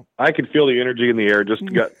 Nope. I can feel the energy in the air. Just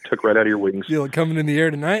took right out of your wings. Feel it coming in the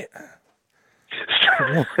air tonight.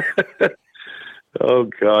 Oh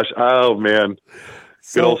gosh! Oh man!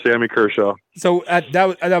 Good old Sammy Kershaw. So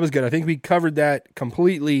that was good. I think we covered that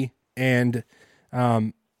completely, and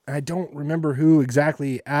I don't remember who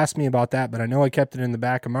exactly asked me about that, but I know I kept it in the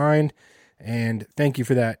back of mind. And thank you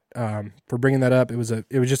for that, for bringing that up. It was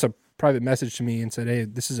just a private message to me and said, "Hey,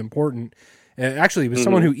 this is important." Actually, it was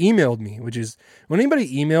someone who emailed me, which is when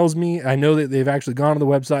anybody emails me, I know that they've actually gone to the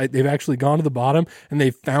website, they've actually gone to the bottom, and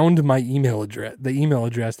they found my email address, the email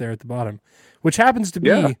address there at the bottom, which happens to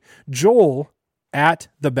be Joel at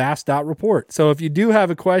thebass.report. So if you do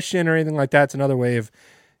have a question or anything like that, it's another way of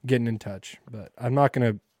getting in touch. But I'm not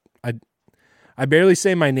going to, I barely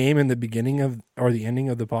say my name in the beginning of, or the ending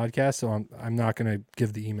of the podcast. So I'm not going to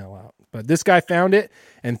give the email out, but this guy found it,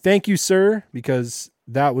 and thank you, sir, because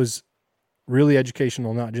that was really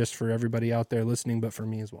educational, not just for everybody out there listening, but for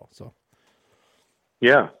me as well. So.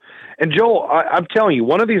 Yeah. And Joel, I'm telling you,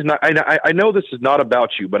 one of these, I know this is not about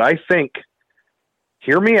you, but I think,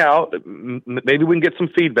 hear me out. Maybe we can get some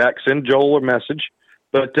feedback. Send Joel a message.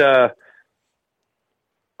 But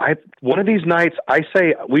one of these nights, I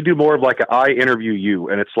say we do more of like I interview you,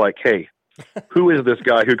 and it's like, hey, who is this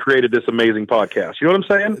guy who created this amazing podcast? You know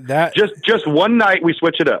what I'm saying? That just one night we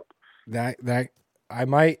switch it up. That I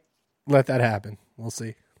might let that happen. We'll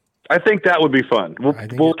see. I think that would be fun.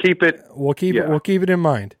 We'll keep it. We'll keep it in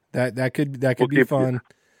mind. That could be fun.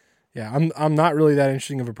 Yeah, I'm not really that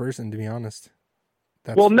interesting of a person, to be honest.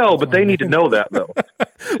 But they need to know that, though.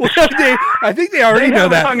 I think they already know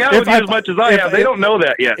that. Hung out with you as much as I have. They don't know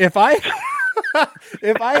that yet. If I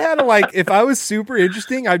had if I was super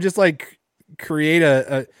interesting, I'd just like create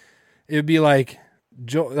it would be like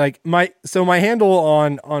my handle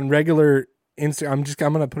on regular Instagram.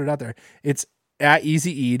 I'm gonna put it out there. It's at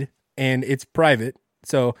Easy Eid, and it's private,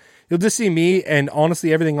 so you'll just see me. And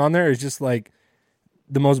honestly, everything on there is just like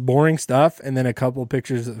the most boring stuff, and then a couple of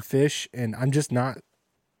pictures of fish. And I'm just not.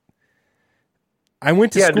 I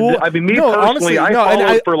went to school. I mean, personally, I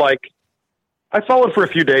followed for a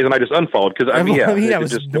few days and I just unfollowed because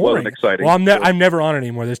it wasn't exciting. Well, I'm never on it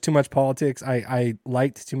anymore. There's too much politics. I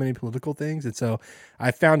liked too many political things, and so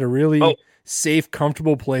I found a really safe,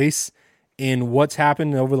 comfortable place in what's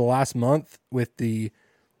happened over the last month with the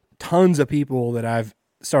tons of people that I've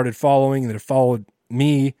started following that have followed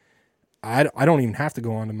me. I don't even have to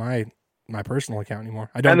go onto my my personal account anymore.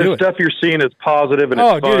 I don't and do the it. stuff you're seeing is positive and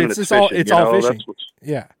Oh, it's fun dude, and it's it's just all- fishing. it's you all know? fishing. That's what's,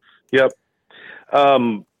 Yeah. Yep.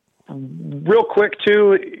 Real quick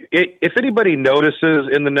too, if anybody notices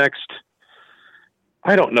in the next,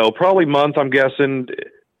 I don't know, probably month, I'm guessing,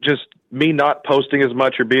 just me not posting as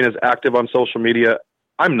much or being as active on social media,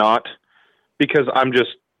 I'm not, because I'm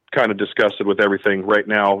just kind of disgusted with everything right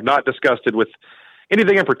now. Not disgusted with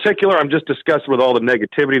anything in particular. I'm just disgusted with all the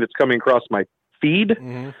negativity that's coming across my feed.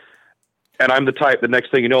 Mm-hmm. And I'm the type, the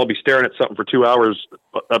next thing you know, I'll be staring at something for 2 hours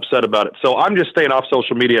upset about it. So I'm just staying off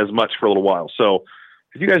social media as much for a little while. So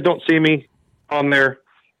if you guys don't see me on there,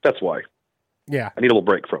 that's why. Yeah. I need a little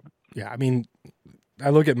break from it. Yeah. I mean, I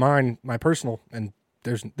look at mine, my personal, and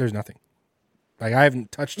there's nothing. Like, I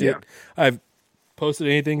haven't touched it. Yeah. I've posted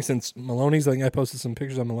anything since Maloney's. I think I posted some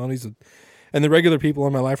pictures on Maloney's, and the regular people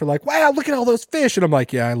in my life are like, "Wow, look at all those fish!" And I'm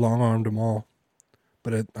like, "Yeah, I long armed them all."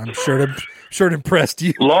 But I'm sure it impressed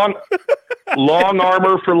you. Long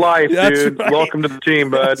armor for life, That's dude. right. Welcome to the team,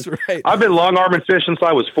 bud. That's right. I've been long arming fish since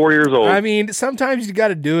I was 4 years old. I mean, sometimes you got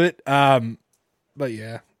to do it. But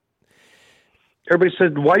yeah. Everybody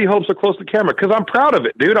said, "Why do you hold so close to the camera?" Because I'm proud of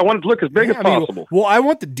it, dude. I want it to look as big Yeah, as I mean, possible. well, I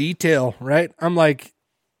want the detail, right? I'm like,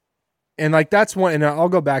 and like that's one, and I'll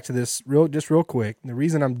go back to this real quick. The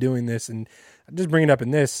reason I'm doing this, and I'm just bringing it up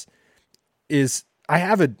in this, is I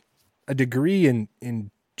have a degree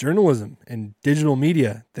in journalism and digital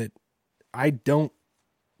media that I don't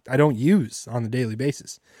use on a daily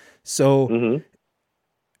basis. So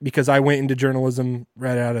because I went into journalism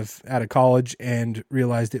right out of college and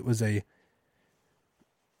realized it was like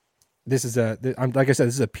I said,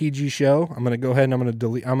 this is a PG show. I'm going to go ahead and I'm going to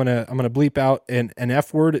delete. I'm going to bleep out an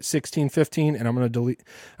F word at 16:15, and I'm going to delete.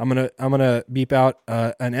 I'm going to beep out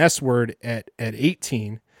an S word at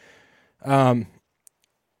 18.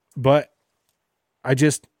 But I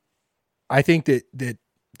think that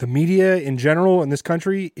the media in general in this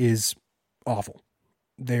country is awful.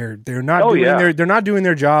 They're not they're not doing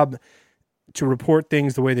their job to report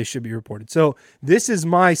things the way they should be reported. So this is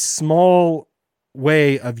my small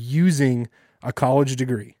way of using a college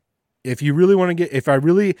degree. If you really want to if I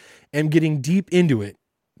really am getting deep into it,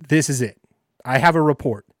 this is it. I have a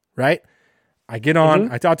report, right? I get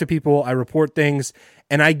on, I talk to people, I report things,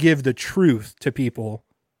 and I give the truth to people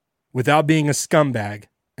without being a scumbag,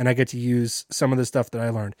 and I get to use some of the stuff that I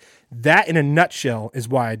learned. That, in a nutshell, is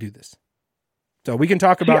why I do this. So we can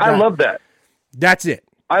talk about that. I love that. That's it.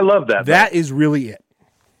 I love that. That is really it.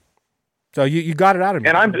 So you got it out of me.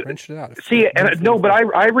 And I'm wrenched it out. but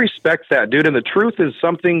I respect that, dude. And the truth is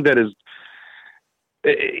something that is,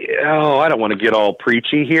 I don't want to get all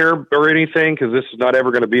preachy here or anything, because this is not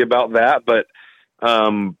ever going to be about that. But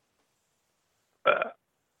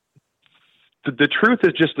the truth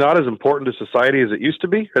is just not as important to society as it used to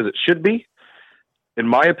be, as it should be. In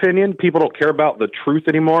my opinion, people don't care about the truth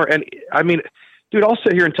anymore. And I mean, dude, I'll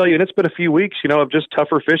sit here and tell you, and it's been a few weeks, of just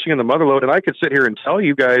tougher fishing in the Mother Lode, and I could sit here and tell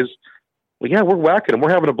you guys, well, yeah, we're whacking them, we're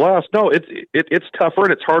having a blast. No, it's tougher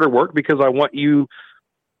and it's harder work, because I want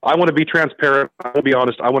to be transparent. I want to be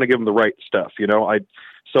honest. I want to give them the right stuff.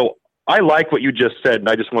 So I like what you just said, and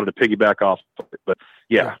I just wanted to piggyback off of it. But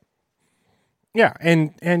yeah.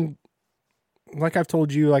 And like I've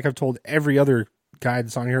told you, like I've told every other guy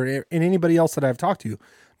that's on here, and anybody else that I've talked to, I'm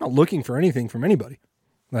not looking for anything from anybody.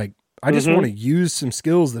 Like, I just want to use some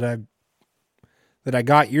skills that I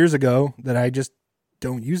got years ago that I just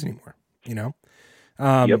don't use anymore. Yep.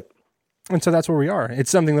 And so that's where we are.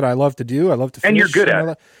 It's something that I love to do. I love to fish. And you're good at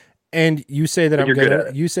it. And you say that I'm good at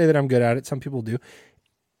it. You say that I'm good at it. Some people do.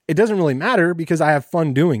 It doesn't really matter, because I have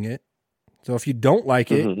fun doing it. So if you don't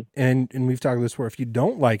like it, and we've talked about this before, if you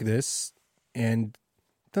don't like this, and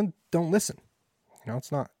then don't listen.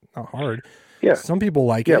 It's not hard. Yeah. Some people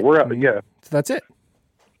like it. Yeah, we're out. Yeah. So that's it.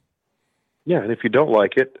 Yeah, and if you don't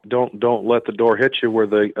like it, don't let the door hit you where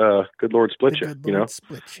the good Lord split you.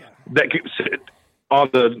 Split you. That keeps it on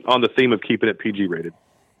the theme of keeping it PG rated.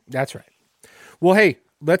 That's right. Well, hey,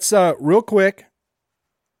 let's real quick.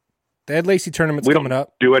 The Ed Lacey tournament's coming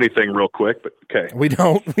up. Do anything real quick, but okay. We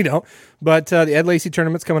don't. But the Ed Lacey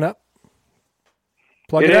tournament's coming up.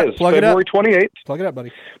 Plug it up. Plug February 28th. Plug it up,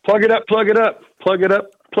 buddy. Plug it up. Plug it up. Plug it up.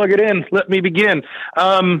 Plug it in. Let me begin.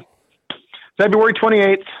 February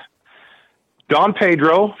 28th. Don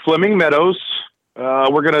Pedro, Fleming Meadows.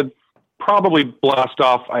 We're going to probably blast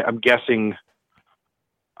off. I'm guessing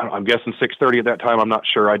 6:30 at that time. I'm not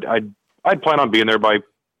sure. I'd plan on being there by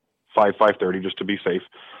 5:30 just to be safe.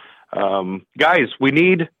 Guys, we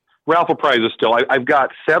need raffle prizes still. I've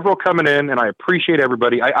got several coming in, and I appreciate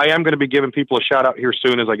everybody. I am going to be giving people a shout out here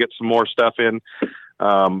soon as I get some more stuff in.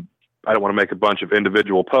 I don't want to make a bunch of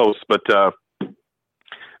individual posts, but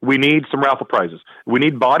we need some raffle prizes. We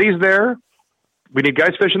need bodies there. We need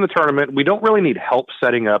guys fishing the tournament. We don't really need help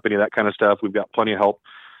setting up any of that kind of stuff. We've got plenty of help.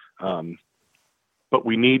 But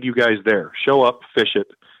we need you guys there. Show up, fish it.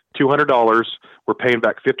 $200. We're paying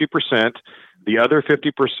back 50%. The other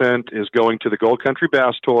 50% is going to the Gold Country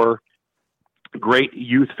Bass Tour, great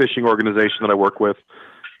youth fishing organization that I work with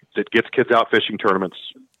that gets kids out fishing tournaments.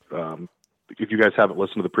 If you guys haven't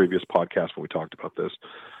listened to the previous podcast when we talked about this,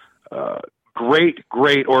 great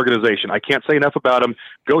organization. I can't say enough about them.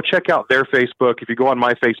 Go check out their Facebook. If you go on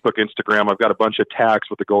my Facebook, Instagram, I've got a bunch of tags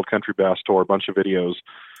with the Gold Country Bass Tour, a bunch of videos.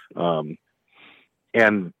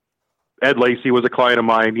 And Ed Lacey was a client of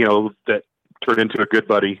mine, that turned into a good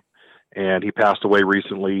buddy, and he passed away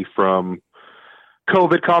recently from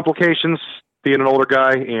COVID complications, being an older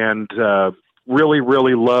guy, and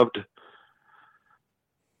really loved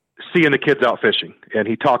seeing the kids out fishing. And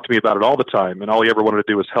he talked to me about it all the time, and all he ever wanted to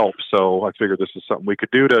do was help. So I figured this is something we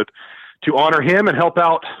could do to honor him and help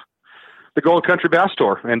out the Gold Country Bass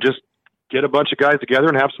Tour and just get a bunch of guys together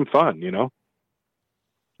and have some fun,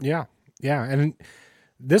 Yeah. And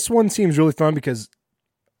this one seems really fun because,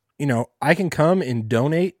 I can come and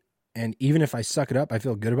donate, and even if I suck it up, I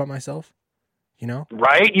feel good about myself,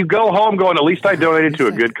 Right? You go home going, at least I donated to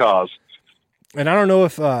a good cause. And I don't know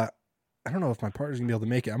if my partner's gonna be able to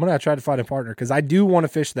make it. I'm gonna try to find a partner because I do want to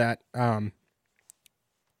fish that. Got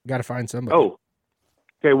to find somebody. Oh,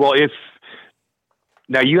 okay. Well,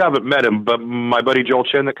 now you haven't met him, but my buddy Joel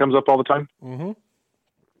Chen that comes up all the time. Mm-hmm.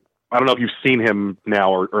 I don't know if you've seen him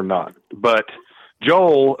now or not, but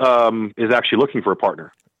Joel is actually looking for a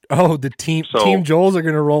partner. Oh, the team Joels are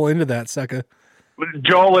gonna roll into that sucker.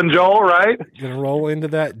 Joel and Joel, right? Gonna roll into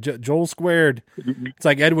that. Joel squared. It's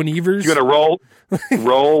like Edwin Evers. You're gonna roll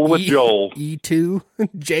with Joel. E2,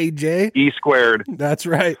 JJ. E squared. That's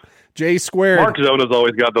right. J squared. Mark Zona's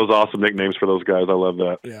always got those awesome nicknames for those guys. I love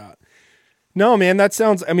that. Yeah. No, man, it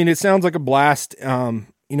sounds like a blast.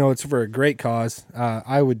 It's for a great cause.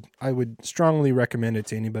 I would strongly recommend it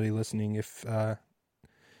to anybody listening. If, I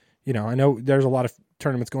know there's a lot of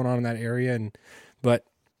tournaments going on in that area, but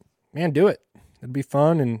man, do it. It'd be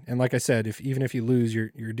fun. And like I said, even if you lose,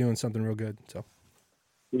 you're doing something real good. So.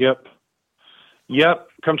 Yep.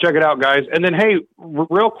 Come check it out, guys. And then, hey,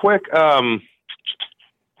 real quick,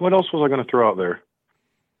 what else was I going to throw out there?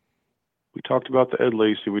 We talked about the Ed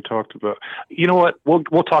Lacey. We talked about, you know what?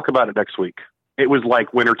 We'll talk about it next week. It was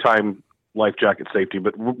like wintertime life jacket safety,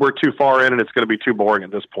 but we're too far in and it's going to be too boring at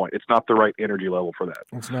this point. It's not the right energy level for that.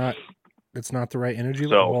 It's not the right energy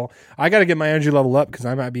level. Well, I got to get my energy level up because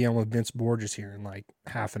I might be on with Vince Borges here in like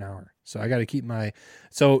half an hour. So I got to keep there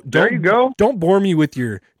you go. Don't bore me with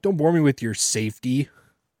your safety.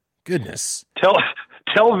 Goodness. Tell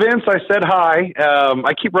Vince I said hi.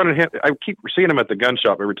 I keep seeing him at the gun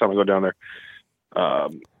shop every time I go down there.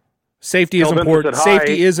 Safety is important.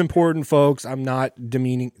 Safety is important, folks. I'm not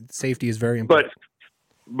demeaning. Safety is very important.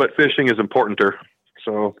 But fishing is importanter.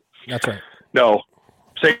 So that's right. No.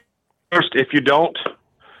 Say first, if you don't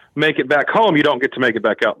make it back home, you don't get to make it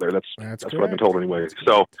back out there. That's what I've been told anyway.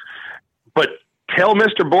 So, but tell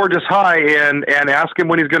Mr. Borges hi and ask him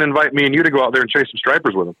when he's going to invite me and you to go out there and chase some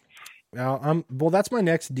stripers with him. Well, that's my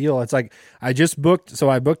next deal. It's like I booked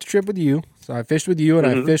a trip with you. So I fished with you and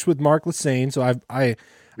I fished with Mark Lassane. So I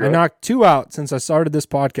knocked 2 out since I started this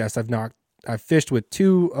podcast. I've fished with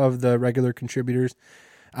 2 of the regular contributors.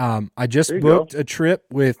 I just booked a trip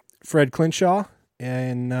with Fred Clinshaw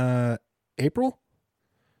in April.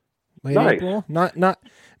 Late April.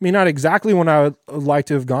 Not exactly when I would like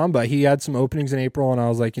to have gone, but he had some openings in April and I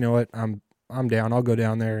was like, you know what? I'm down. I'll go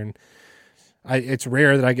down there. And it's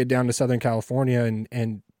rare that I get down to Southern California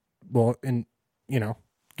and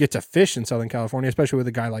get to fish in Southern California, especially with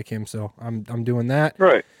a guy like him. So I'm doing that.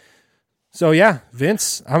 Right. So yeah,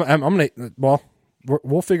 Vince, I'm going to,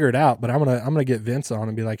 we'll figure it out, but I'm going to get Vince on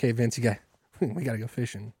and be like, hey Vince, we got to go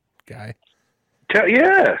fishing, guy. Tell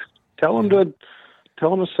him to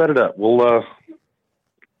set it up. We'll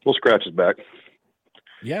scratch his back.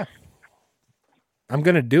 Yeah. I'm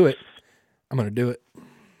going to do it.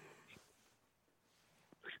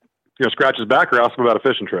 You know, scratch his back or ask him about a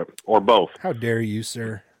fishing trip, or both. How dare you,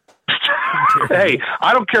 sir? Hey,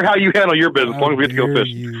 I don't care how you handle your business, as long as we get to go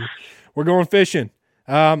fishing. We're going fishing.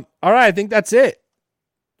 All right, I think that's it.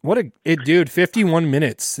 Dude, 51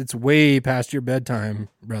 minutes. It's way past your bedtime,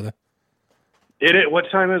 brother. What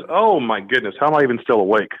time is? Oh my goodness, how am I even still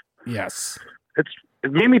awake? Yes. It's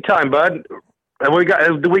Mimi time, bud. And we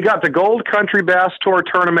got the Gold Country Bass Tour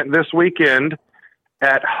tournament this weekend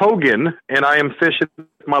at Hogan, and I am fishing with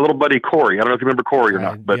my little buddy Corey. I don't know if you remember Corey or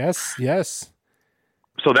not, but yes.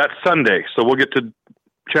 So that's Sunday. So we'll get to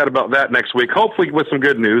chat about that next week. Hopefully with some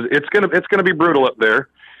good news. It's gonna be brutal up there.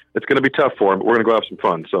 It's gonna be tough for him, but we're gonna go have some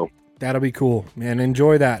fun. So that'll be cool, man.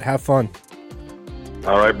 Enjoy that. Have fun.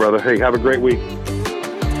 All right, brother. Hey, have a great week.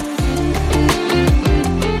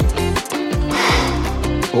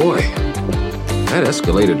 Boy, that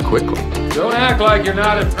escalated quickly. Don't act like you're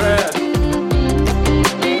not impressed.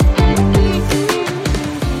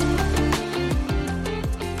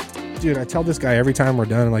 Dude, I tell this guy every time we're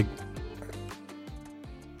done, like,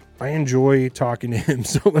 I enjoy talking to him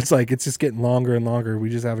so much. Like, it's just getting longer and longer. We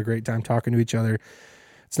just have a great time talking to each other.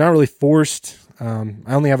 It's not really forced. I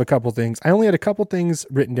only have a couple things. I only had a couple things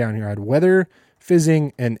written down here. I had weather,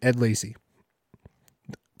 fizzing, and Ed Lacey.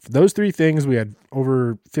 For those three things, we had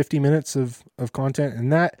over 50 minutes of content,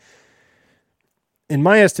 and that, in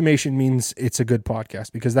my estimation, means it's a good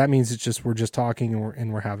podcast, because that means we're just talking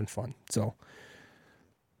and we're having fun. So,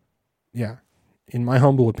 yeah, in my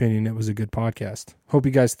humble opinion, it was a good podcast. Hope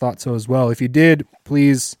you guys thought so as well. If you did,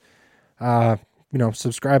 please,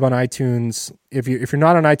 subscribe on iTunes. If you're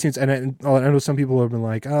not on iTunes, and I know some people have been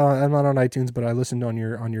like, "Oh, I'm not on iTunes, but I listened on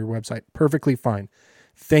your website." Perfectly fine.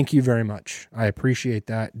 Thank you very much. I appreciate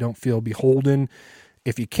that. Don't feel beholden.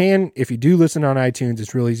 If you do listen on iTunes,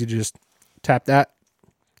 it's really easy to just tap that,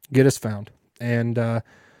 get us found, and I'll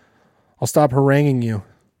stop haranguing you.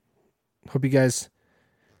 Hope you guys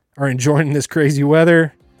are enjoying this crazy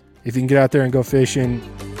weather. If you can get out there and go fishing,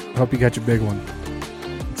 I hope you got your big one.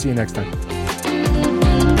 See you next time.